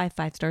Spotify.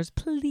 5 stars,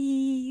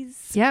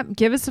 please. Yep.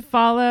 Give us a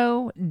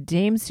follow.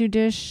 Dames Who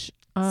Dish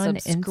on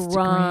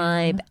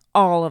Subscribe. Instagram.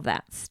 All of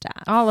that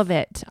stuff. All of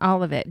it.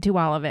 All of it. Do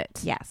all of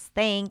it. Yes.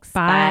 Thanks.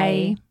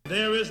 Bye.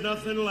 There is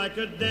nothing like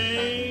a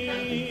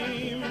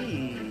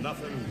dame,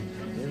 nothing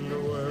in the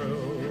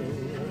world.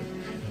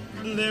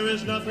 There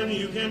is nothing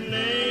you can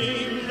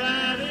name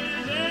that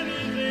is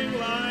anything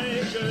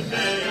like a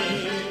dame.